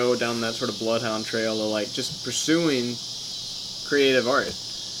really go down that sort of bloodhound trail of like just pursuing creative art.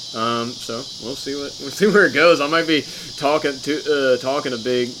 So we'll see where it goes. I might be talking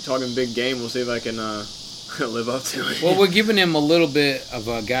big game. We'll see if I can live up to it. Well, we're giving him a little bit of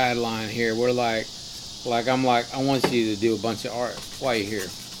a guideline here. We're like I want you to do a bunch of art while you're here.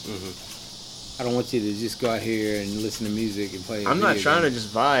 Mm-hmm. I don't want you to just go out here and listen to music and play. I'm not trying to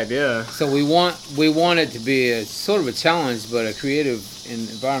just vibe, yeah. So we want it to be a sort of a challenge, but a creative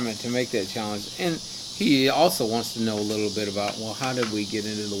environment to make that challenge. And he also wants to know a little bit about, well, how did we get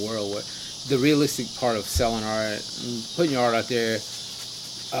into the world? What the realistic part of selling art, putting your art out there,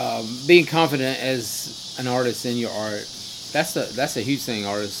 being confident as an artist in your art. That's a huge thing.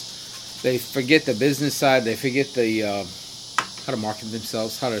 Artists, they forget the business side. They forget the how to market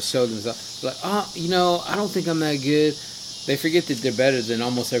themselves, how to show themselves. Like, I don't think I'm that good. They forget that they're better than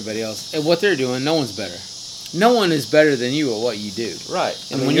almost everybody else. And what they're doing, no one's better. No one is better than you at what you do. Right.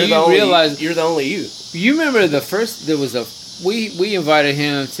 And when you realize you're the only you. You remember we invited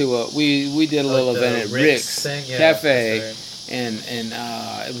him to we did a little event at Rick's Cafe, and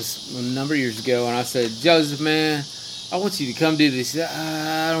it was a number of years ago, and I said, Joseph, man, I want you to come do this. He said,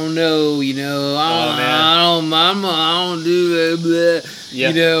 I don't know, I don't do that,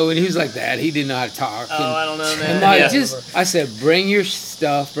 and he was like that. He didn't know how to talk. I don't know, man. And I said, bring your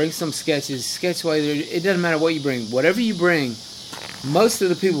stuff, bring some sketches, sketch away. It doesn't matter what you bring. Whatever you bring, most of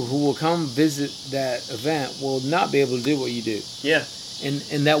the people who will come visit that event will not be able to do what you do. Yeah.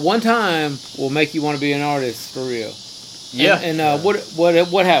 And that one time will make you want to be an artist for real. Yeah. And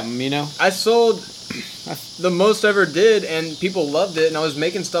what happened, I sold the most I ever did, and people loved it, and I was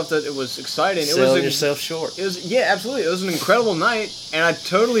making stuff that it was exciting. Selling yourself short. Absolutely. It was an incredible night, and I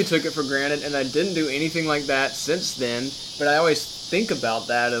totally took it for granted, and I didn't do anything like that since then, but I always think about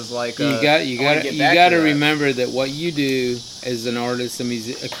that as like you got to remember that what you do as an artist,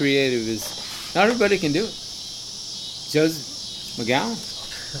 a creative, is not everybody can do it. Joseph MacGown,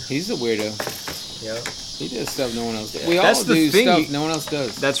 he's a weirdo. Yep. He does stuff no one else does. Yeah. We That's all the do thing. stuff no one else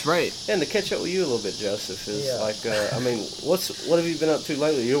does. That's right. And to catch up with you a little bit, Joseph, is Yeah. like, I mean, what have you been up to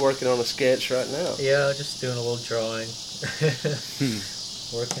lately? You're working on a sketch right now. Yeah, just doing a little drawing.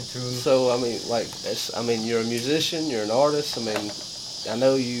 Working through. So, I mean, like, you're a musician, you're an artist. I mean, I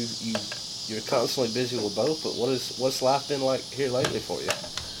know you're constantly busy with both, but what's life been like here lately for you?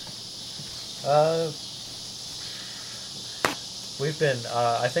 We've been,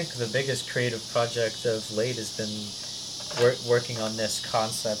 I think the biggest creative project of late has been working on this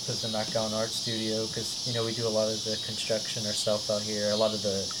concept of the MacGown Art Studio, because, you know, we do a lot of the construction ourselves out here, a lot of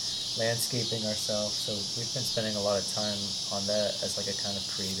the landscaping ourselves, so we've been spending a lot of time on that as like a kind of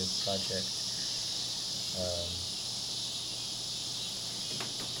creative project.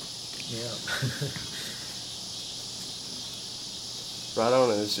 Yeah. Right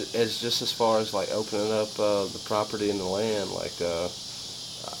on. As just as far as like opening up the property and the land, like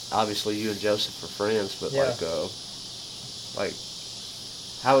obviously you and Joseph are friends, but Yeah. like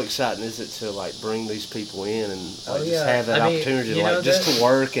how exciting is it to like bring these people in and Oh, just yeah. have that I mean, opportunity you to know, like just to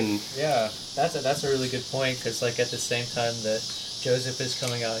work and Yeah, that's a really good point, because like at the same time that Joseph is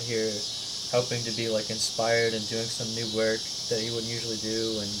coming out here helping to be like inspired and doing some new work that he wouldn't usually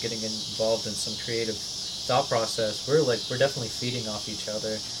do and getting involved in some creative thought process, we're definitely feeding off each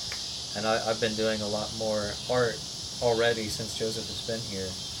other. And I've been doing a lot more art already since Joseph has been here.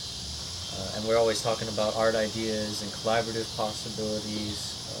 And we're always talking about art ideas and collaborative possibilities.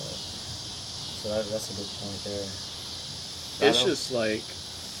 So that's a good point there. It's just like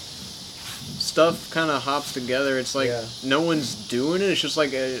stuff kind of hops together. It's like no one's doing it. It's just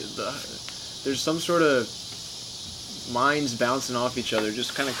like there's some sort of minds bouncing off each other. It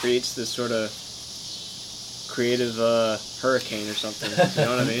just kind of creates this sort of creative hurricane or something. You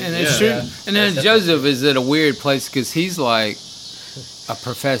know what I mean? And it's true. Yeah. And then Joseph is at a weird place because he's like a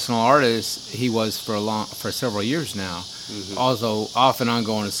professional artist. He was for several years now. Mm-hmm. Also, off and on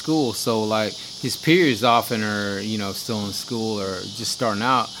going to school. So like his peers often are, you know, still in school or just starting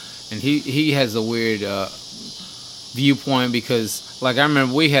out, and he has a weird viewpoint because, like, I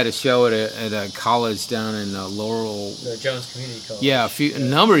remember we had a show at a college down in Laurel, The Jones Community College. yeah, a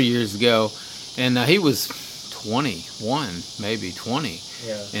number of years ago, and he was 21, maybe 20.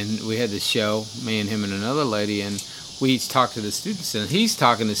 Yeah. And we had this show, me and him and another lady, and we each talked to the students, and he's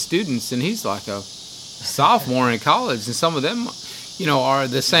talking to students, and he's like a sophomore in college, and some of them, you know, are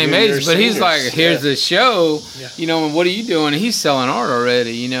the same age, but he's like, here's the show, you know, and what are you doing? And he's selling art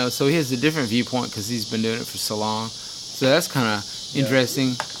already, you know, so he has a different viewpoint because he's been doing it for so long. So that's kind of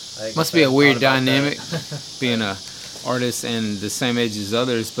interesting. Must be a weird dynamic being a artist and the same age as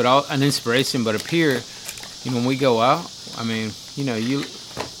others, but an inspiration. But up here, you know, when we go out, I mean, you know, we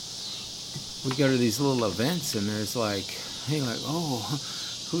go to these little events, and there's like, hey, like, oh,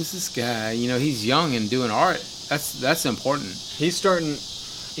 who's this guy? You know, he's young and doing art. That's important. He's doing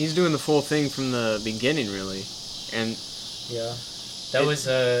the full thing from the beginning, really. And yeah, that was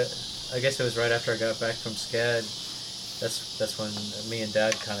I guess it was right after I got back from SCAD. That's when me and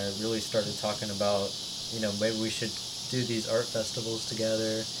Dad kind of really started talking about, you know, maybe we should do these art festivals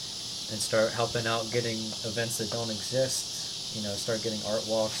together and start helping out getting events that don't exist. You know, start getting art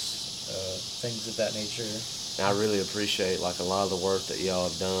walks, things of that nature. I really appreciate like a lot of the work that y'all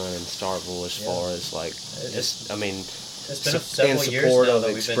have done in Starkville as far as like just, I mean, it's been several in years support now of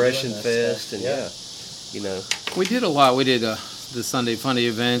that we've been doing Expression this Fest, stuff. and you know, we did a lot. We did the Sunday Funny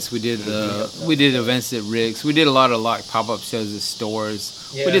events. We did events at Rick's. We did a lot of like pop-up shows at stores.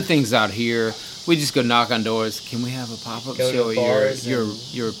 Yeah. We did things out here. We just go knock on doors. Can we have a pop-up show at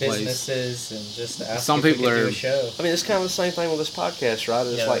your place? Businesses and just ask Some if we people could are. do a show. I mean, it's kind of the same thing with this podcast, right?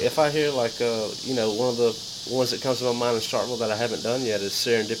 It's like if I hear like you know, one of the ones that comes to my mind in Starkville that I haven't done yet is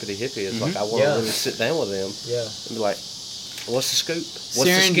Serendipity Hippie. It's like I want to really sit down with them and be like, what's the scoop? What's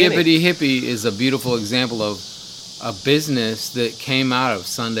Serendipity Hippie is a beautiful example of a business that came out of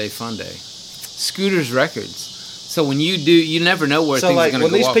Sunday Fun Day. Scooters Records. So when you do, you never know where things are going to go. So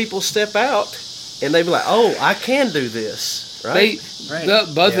like when these people step out and they be like, oh, I can do this, right?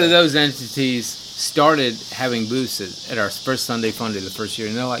 Both of those entities started having booths at our first Sunday Fun Day the first year,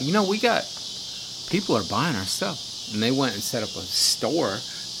 and they're like, you know, people are buying our stuff, and they went and set up a store.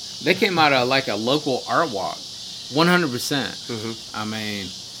 They came out of like a local art walk, 100%. I mean,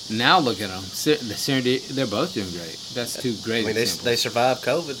 now look at them. They're both doing great. That's two great. I mean, they survived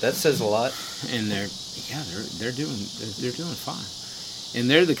COVID. That says a lot. And they're doing fine. And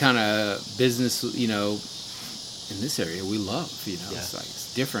they're the kind of business, you know, in this area we love. You know, Yeah. it's like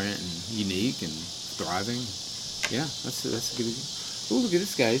it's different and unique and thriving. Yeah, that's a good. Oh, look at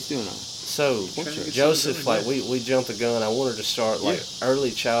this guy. He's doing a. So, Joseph, like we jumped the gun. I wanted to start like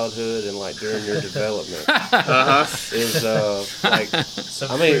early childhood and like during your development. Is like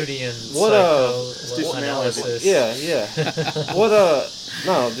Some I mean, Freudian what, psychoanalysis. yeah. What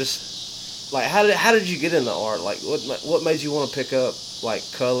no, just like how did you get into art? Like what made you want to pick up like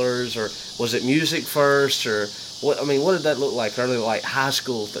colors, or was it music first, or what? I mean, what did that look like early, like high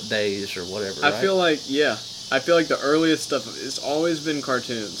school days or whatever? I right? feel like the earliest stuff it's always been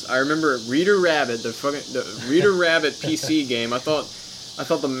cartoons. I remember Reader Rabbit, the Reader Rabbit PC game. I thought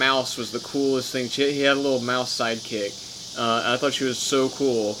the mouse was the coolest thing. He had a little mouse sidekick. I thought she was so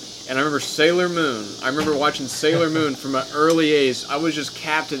cool. And I remember Sailor Moon. I remember watching Sailor Moon from an early age. I was just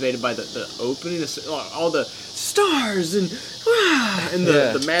captivated by the opening, all the stars and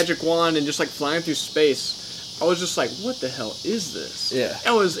the magic wand and just like flying through space. I was just like, what the hell is this? Yeah.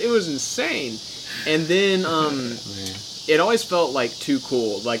 It was insane. And then it always felt like too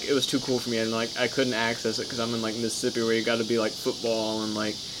cool. Like it was too cool for me, and like I couldn't access it because I'm in like Mississippi, where you got to be like football and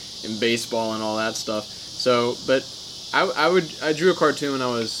like in baseball and all that stuff. So, but I drew a cartoon when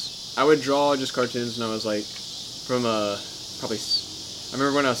I would draw just cartoons when I was like from probably I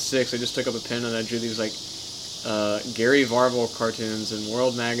remember when I was 6, I just took up a pen and I drew these like Gary Varvel cartoons in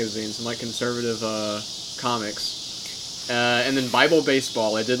World magazines and like conservative comics. And then Bible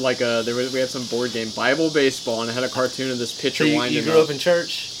baseball. I did like we had some board game Bible baseball, and it had a cartoon of this pitcher So winding you grew up. up in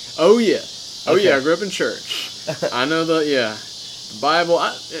church? Oh yeah, Okay. I grew up in church. I know the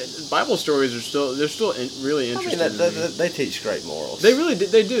Bible stories are still really I interesting. mean, to me. they teach great morals. They really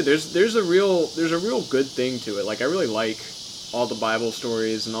they do. There's a real good thing to it. Like I really like all the Bible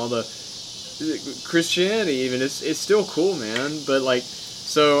stories and all the Christianity. Even it's still cool, man. But like,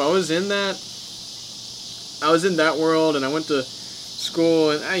 so I was in that world, and I went to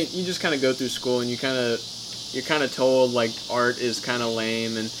school, and you just kind of go through school, and you're kind of told like art is kind of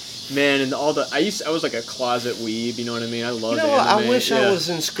lame, and man, and all the I was like a closet weeb, you know what I mean? I loved You know what? anime. I wish I was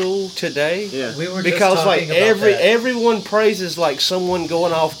in school today. Yeah. We were Because just like talking about that. everyone praises like someone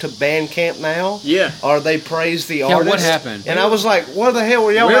going off to band camp now. Yeah. Or they praise the Yeah, artist. what happened? And I was like, what the hell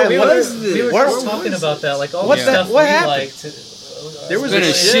were y'all Where at? was this? We were Where- just talking about that, like all What's the that- stuff what we happened? liked. There was been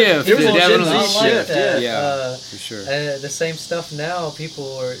a shift. There was There's a definitely Gen a Z like shift. that. Yeah, for sure. The same stuff now.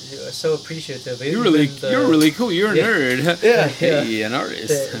 People are so appreciative. You're really cool. You're a Yeah. nerd. Yeah. Hey, an artist.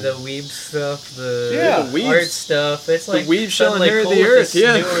 The weeb stuff, the Yeah. art stuff. It's like weeb shall suddenly inherit cool the with earth, this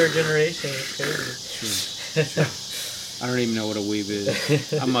yeah. newer generation. It's crazy. I don't even know what a weeb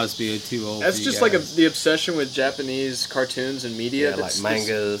is. I must be too old. That's for you just like guys. the obsession with Japanese cartoons and media. Yeah, like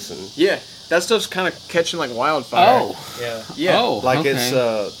mangas and Yeah, that stuff's kind of catching like wildfire. Oh, Yeah. Yeah. Oh, like okay.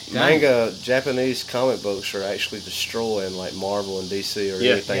 it's manga. Japanese comic books are actually destroying like Marvel and DC or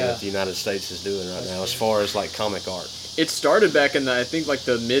Yeah. anything Yeah. that the United States is doing right now as far as like comic art. It started back in I think like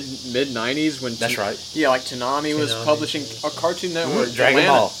the mid '90s when That's right. Yeah, like Toonami was Toonami. publishing a Cartoon Network. Dragon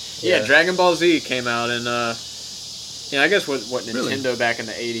Atlanta. Ball. Yeah, Yeah. Dragon Ball Z came out, and I guess what Really? Nintendo back in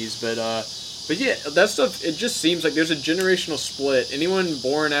the '80s, but yeah, that stuff. It just seems like there's a generational split. Anyone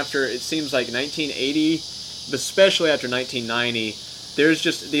born after it seems like 1980, but especially after 1990, there's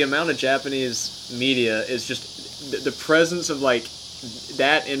just the amount of Japanese media is just the presence of like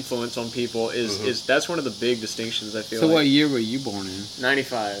that influence on people is that's one of the big distinctions I feel. So like. what year were you born in?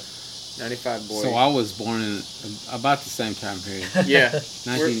 95 boy. So I was born in about the same time period. Yeah.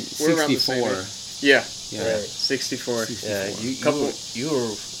 We're around the 1964. same age. Yeah. Yeah. Right. 64. Yeah, you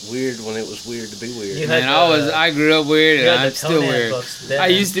were weird when it was weird to be weird. You had Man, the- I grew up weird, you and had I'm the still Conan weird. books then. I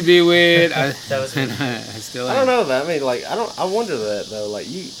used to be weird. That was and I still am. I don't know that. I mean, like I wonder that though. Like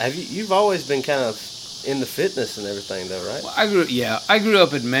you've always been kind of into fitness and everything though, right? Well, I grew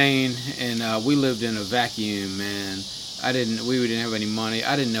up in Maine, and we lived in a vacuum, man. We didn't have any money.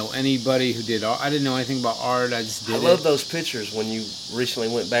 I didn't know anybody who did art. I didn't know anything about art. I just did I it. love those pictures when you recently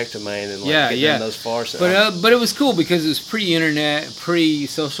went back to Maine and like Yeah, getting yeah. in those forests. But it was cool because it was pre-internet,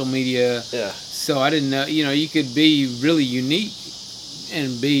 pre-social media. Yeah. So I didn't know, you could be really unique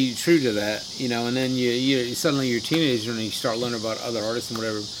and be true to that, and then you suddenly you're a teenager and you start learning about other artists and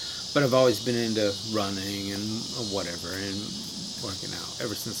whatever. But I've always been into running and whatever and working out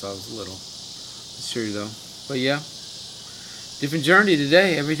ever since I was little. It's true though. But yeah, different journey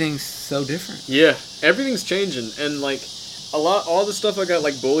today. Everything's so different. Yeah, everything's changing, and like all the stuff I got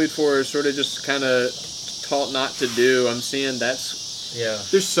like bullied for is sort of just kind of taught not to do. I'm seeing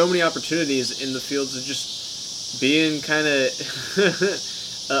there's so many opportunities in the fields of just being kind of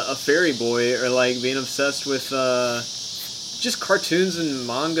a fairy boy, or like being obsessed with just cartoons and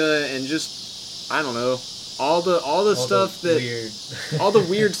manga and just I don't know all the stuff that weird. all the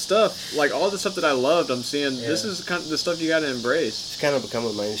weird stuff, like all the stuff that I loved, I'm seeing. Yeah. This is kind of the stuff you got to embrace. It's kind of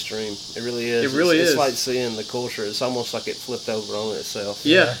becoming mainstream. It really is. It really It's is. like seeing the culture. It's almost like it flipped over on itself.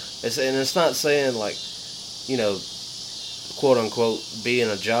 Yeah. It's not saying like, quote unquote, being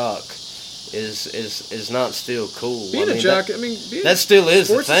a jock is not still cool. Being a jock, that still is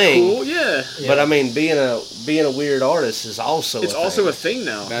the sports thing. is cool, yeah. But I mean, being a weird artist is also. It's also a thing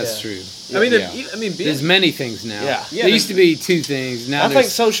now. That's true. There's many things now. Yeah. There used to be 2 things. Now I think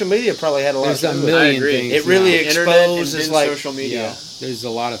social media probably had a lot there's to a do with it. million I agree. things. It really now. exposes like social media. Yeah, there's a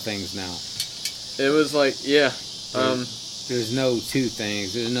lot of things now. It was like There's no 2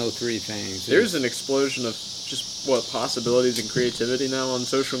 things. There's no 3 things. there's an explosion of just possibilities and creativity now on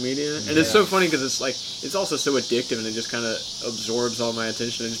social media, and it's so funny because it's also so addictive, and it just kind of absorbs all my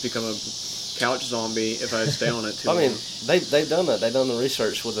attention and just become a couch zombie if I stay on it too I mean, long. they've done that. They've done the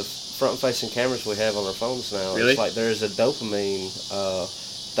research with the front-facing cameras we have on our phones now. Really? It's like there's a dopamine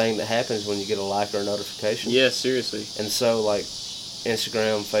thing that happens when you get a like or a notification. Yeah, seriously. And so, like,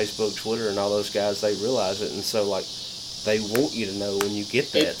 Instagram, Facebook, Twitter, and all those guys, they realize it, and so, like, they want you to know when you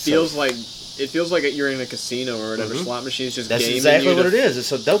get that. It feels like you're in a casino or whatever. Mhm. Slot machines just That's gaming exactly you what to- it is.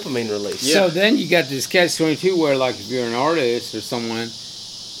 It's a dopamine release. Yeah. So then you got this catch-22 where, like, if you're an artist or someone,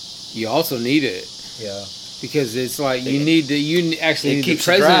 you also need it. Yeah. Because it's like you actually It need keeps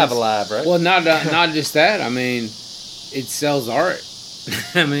the the presence. drive alive, right? Well, not just that. I mean, it sells art.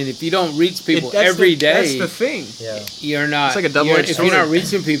 I mean, if you don't reach people every day, That's the thing. Yeah. you're not. It's like a double-edged If you're not sword.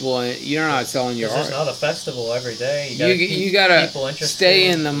 reaching people, you're not selling your Because art. there's not a festival every day. You gotta, You gotta people interested. stay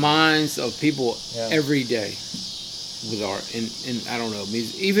in the minds of people Yeah. every day with art, and I don't know,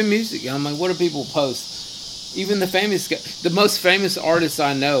 even music. I'm like, what do people post? Even the most famous artists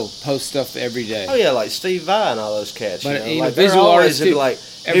I know post stuff every day. Oh, yeah, like Steve Vai and all those cats. But, you know? you know, Like, they're visual always artists, too. like,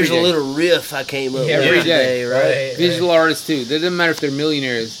 Every here's day. a little riff I came up with Every day. right? Visual artists too. It doesn't matter if they're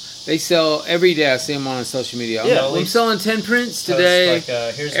millionaires. They sell every day. I see them on social media. Yeah, I'm selling 10 prints today.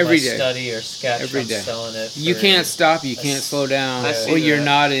 Like, here's every my day. study or sketch. Every I'm day. selling it. You for- can't stop. You can't slow down. I see Or you're that.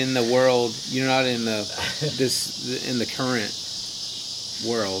 not in the world. You're not in the current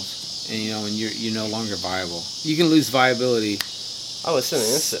world, and you're no longer viable. You can lose viability Oh, it's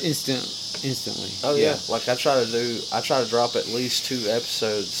an instant. instantly. Oh yeah. Like I try to drop at least 2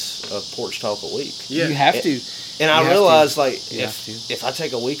 episodes of Porch Talk a week. Yeah. You have to. And You I have realize to. like You have to. if I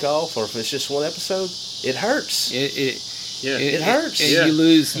take a week off or if it's just 1 episode, it hurts. It hurts. And Yeah. you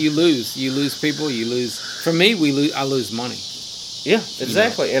lose people. You lose. For me, I lose money. Yeah,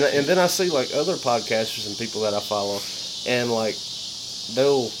 exactly. And then I see like other podcasters and people that I follow, and like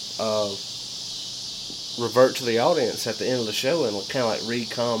they'll revert to the audience at the end of the show and kind of like read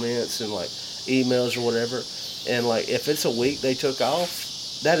comments and like emails or whatever. And like if it's a week they took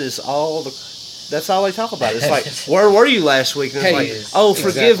off, that's all they talk about. It's like, where were you last week? And it's Hey, like, oh,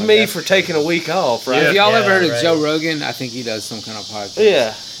 forgive exactly. me for taking a week off, right? Have y'all ever heard of right. Joe Rogan? I think he does some kind of podcast.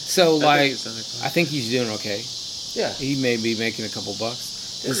 Yeah, So like, I think he's doing okay. yeah. He may be making a couple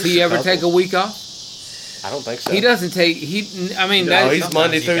bucks. Does Just he a ever couple. take a week off? I don't think so. He doesn't take. I mean, No, that, he's Sometimes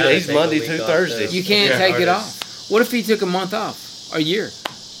Monday you through gotta he's take a Monday week through off Thursday. to- you can't Yeah. take it Artist. off. What if he took a month off? A year?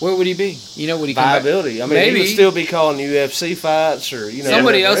 Where would he be? Would he come back? Viability. I mean, Maybe. he would still be calling UFC fights or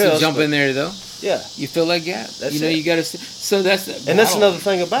Somebody else whatever would jump but- in there though. Yeah. You fill that gap. That's it. You got to. So that's. And that's another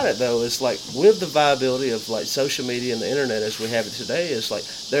thing about it, though, is like with the viability of like social media and the internet as we have it today, is like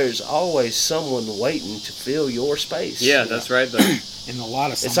there's always someone waiting to fill your space. Yeah, that's right, though. In a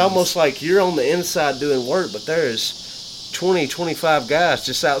lot of. It's almost like you're on the inside doing work, but there's 20, 25 guys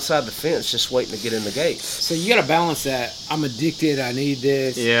just outside the fence just waiting to get in the gate. So you got to balance that. I'm addicted. I need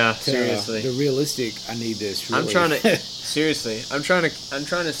this. Yeah, to, seriously. The realistic. I need this. Really. I'm trying to seriously. I'm trying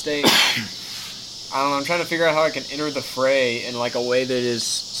to stay. I don't know. I'm trying to figure out how I can enter the fray in like a way that is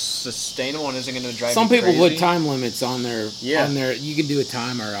sustainable and isn't going to drive Some me people crazy. put time limits on their. Yeah. On their. You can do a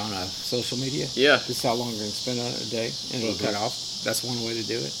timer on a social media. Yeah. This is how long you're gonna spend on it a day, and it'll cut off. That's one way to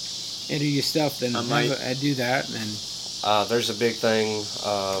do it. Enter your stuff, then I do that, and There's a big thing.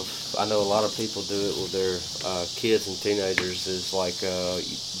 I know a lot of people do it with their kids and teenagers. Is like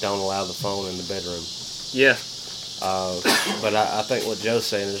don't allow the phone in the bedroom. Yeah. But I think what Joe's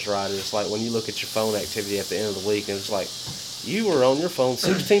saying is right. It's like when you look at your phone activity at the end of the week, and it's like you were on your phone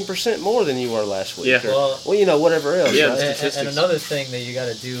 16% more than you were last week. Yeah. Or, well, whatever else. Yeah, right? statistics. And another thing that you got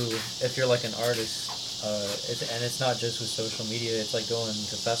to do if you're like an artist, and it's not just with social media. It's like going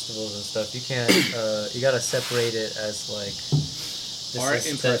to festivals and stuff. You can't. You got to separate it as like.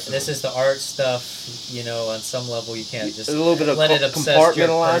 This is the art stuff. On some level, you can't just A little bit of let it obsess your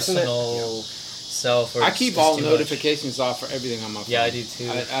compartmentalizing it. personal self. Or I it's keep just all too much. notifications off for everything on my phone. Yeah, I do too.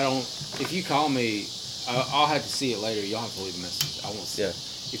 I don't. If you call me, I'll have to see it later. Y'all have to leave a message. I won't see it.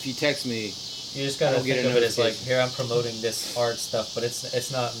 If you text me, you just gotta think of it as like, here I'm promoting this art stuff, but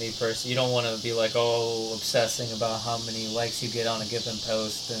it's not me personally. You don't want to be like, oh, obsessing about how many likes you get on a given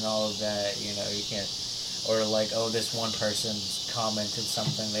post and all of that. You know, you can't. Or like, oh, this one person commented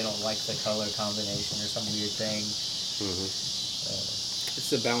something, they don't like the color combination or some weird thing.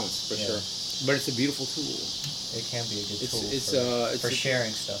 It's a balance for sure, but it's a beautiful tool. It can be a good tool for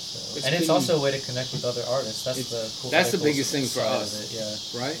sharing stuff, though. And it's also a way to connect with other artists. That's the cool. That's the biggest thing for us.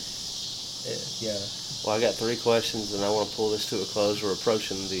 Right? Well, I got 3 questions, and I want to pull this to a close. We're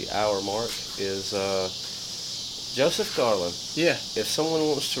approaching the hour mark. Is Joseph Garland. Yeah. If someone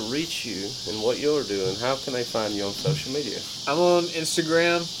wants to reach you and what you're doing, how can they find you on social media? I'm on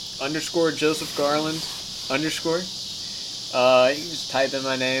Instagram, _Joseph Garland, _. You can just type in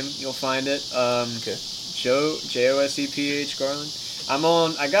my name, you'll find it. Okay. Joseph Garland.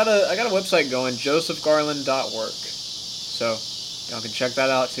 I got a website going, josephgarland.work. So y'all can check that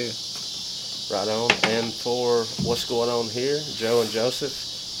out too. Right on. And for what's going on here, Joe and Joseph,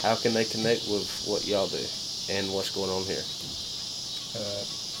 how can they connect with what y'all do and what's going on here?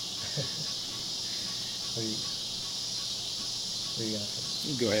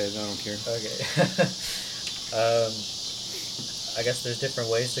 You go ahead, I don't care. Okay. I guess there's different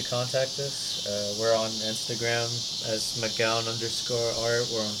ways to contact us. We're on Instagram as MacGown _art.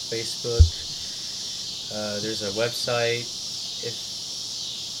 We're on Facebook. There's a website. If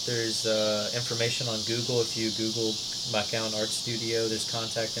there's information on Google, if you Google MacGown Art Studio, there's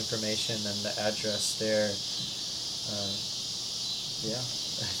contact information and the address there.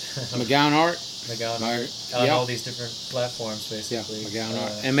 MacGown Art. MacGown Art. On all these different platforms, basically. Yeah, MacGown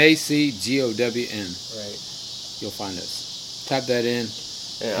Art. MacGown. Right. You'll find us. Type that in.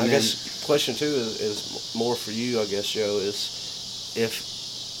 And I guess question 2 is more for you, I guess, Joe, is if,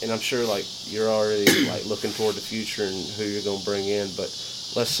 and I'm sure like you're already like looking toward the future and who you're going to bring in, but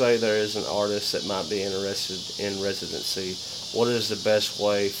let's say there is an artist that might be interested in residency. What is the best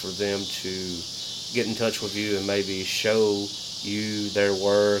way for them to get in touch with you and maybe show you their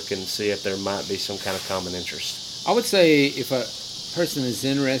work and see if there might be some kind of common interest? I would say if a person is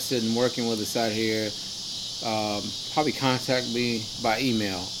interested in working with us out here, probably contact me by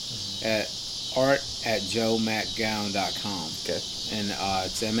email at art@joemacgown.com. Okay. And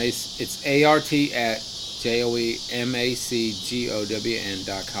it's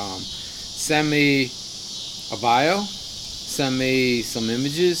art@joemacgown.com. Send me a bio, send me some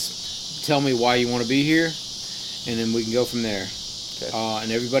images, tell me why you want to be here, and then we can go from there. Okay.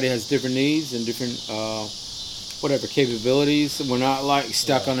 And everybody has different needs and different capabilities. We're not like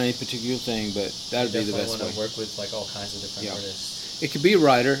stuck on any particular thing, but that'd be the best way. Want to work with like all kinds of different artists. It could be a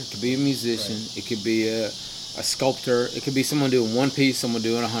writer, it could be a musician, it could be a sculptor, it could be someone doing 1 piece, someone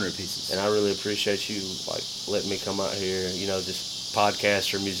doing 100 pieces. And I really appreciate you like letting me come out here. You know, just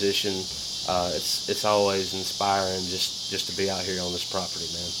podcaster, musician. It's always inspiring just to be out here on this property,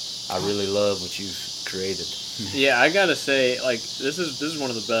 man. I really love what you've created. Yeah, I gotta say, like this is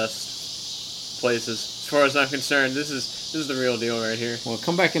one of the best places as far as I'm concerned. This is the real deal right here. Well,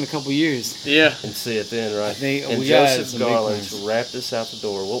 come back in a couple years. Yeah. And see it then, right? And Joseph Garland, to wrap this out the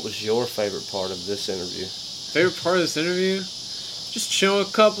door, what was your favorite part of this interview? Favorite part of this interview? Just chilling with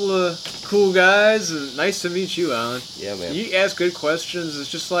a couple of cool guys, and nice to meet you, Alan. Yeah, man. You ask good questions. It's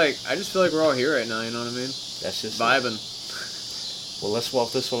just like, I just feel like we're all here right now, you know what I mean? That's just vibing. Well, let's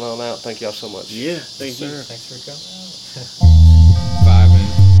walk this one on out. Thank y'all so much. Yeah, thank you. Thanks for coming out. Vibing.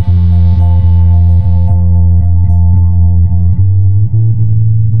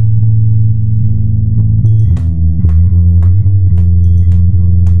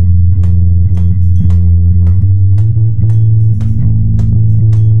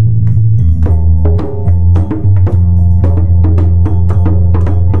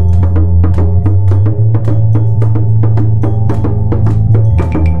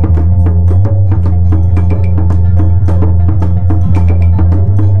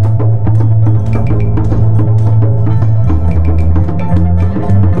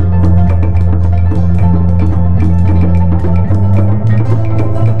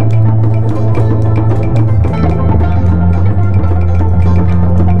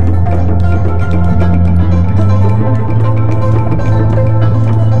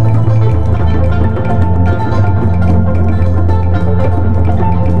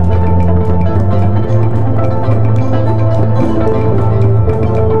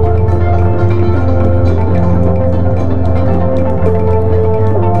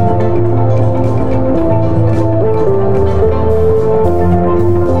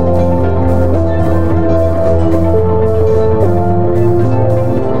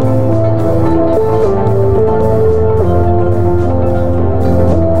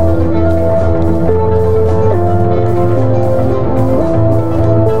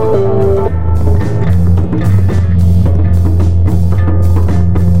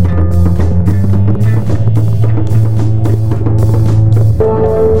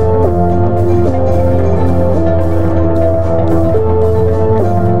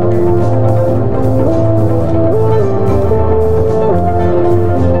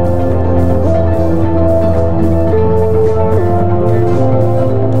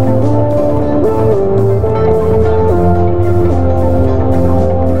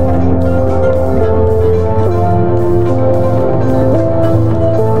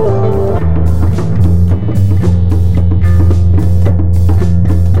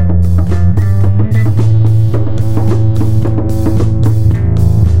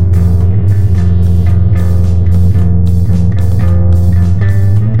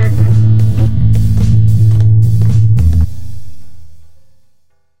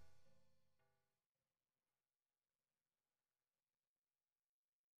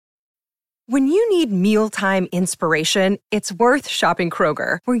 When you need mealtime inspiration, it's worth shopping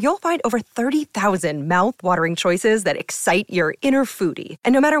Kroger, where you'll find over 30,000 mouth-watering choices that excite your inner foodie.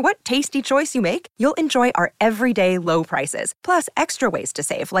 And no matter what tasty choice you make, you'll enjoy our everyday low prices, plus extra ways to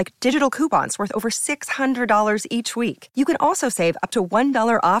save, like digital coupons worth over $600 each week. You can also save up to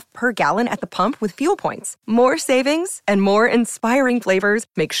 $1 off per gallon at the pump with fuel points. More savings and more inspiring flavors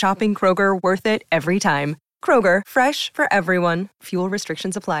make shopping Kroger worth it every time. Kroger, fresh for everyone. Fuel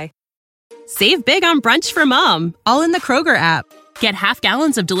restrictions apply. Save big on brunch for mom, all in the Kroger app. Get half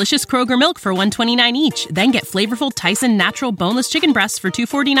gallons of delicious Kroger milk for $1.29 each. Then get flavorful Tyson natural boneless chicken breasts for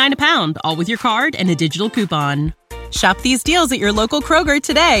 $2.49 a pound, all with your card and a digital coupon. Shop these deals at your local Kroger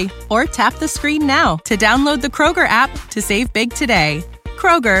today, or tap the screen now to download the Kroger app to save big today.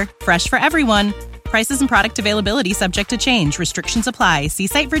 Kroger, fresh for everyone. Prices and product availability subject to change. Restrictions apply. See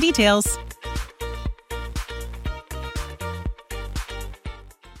site for details.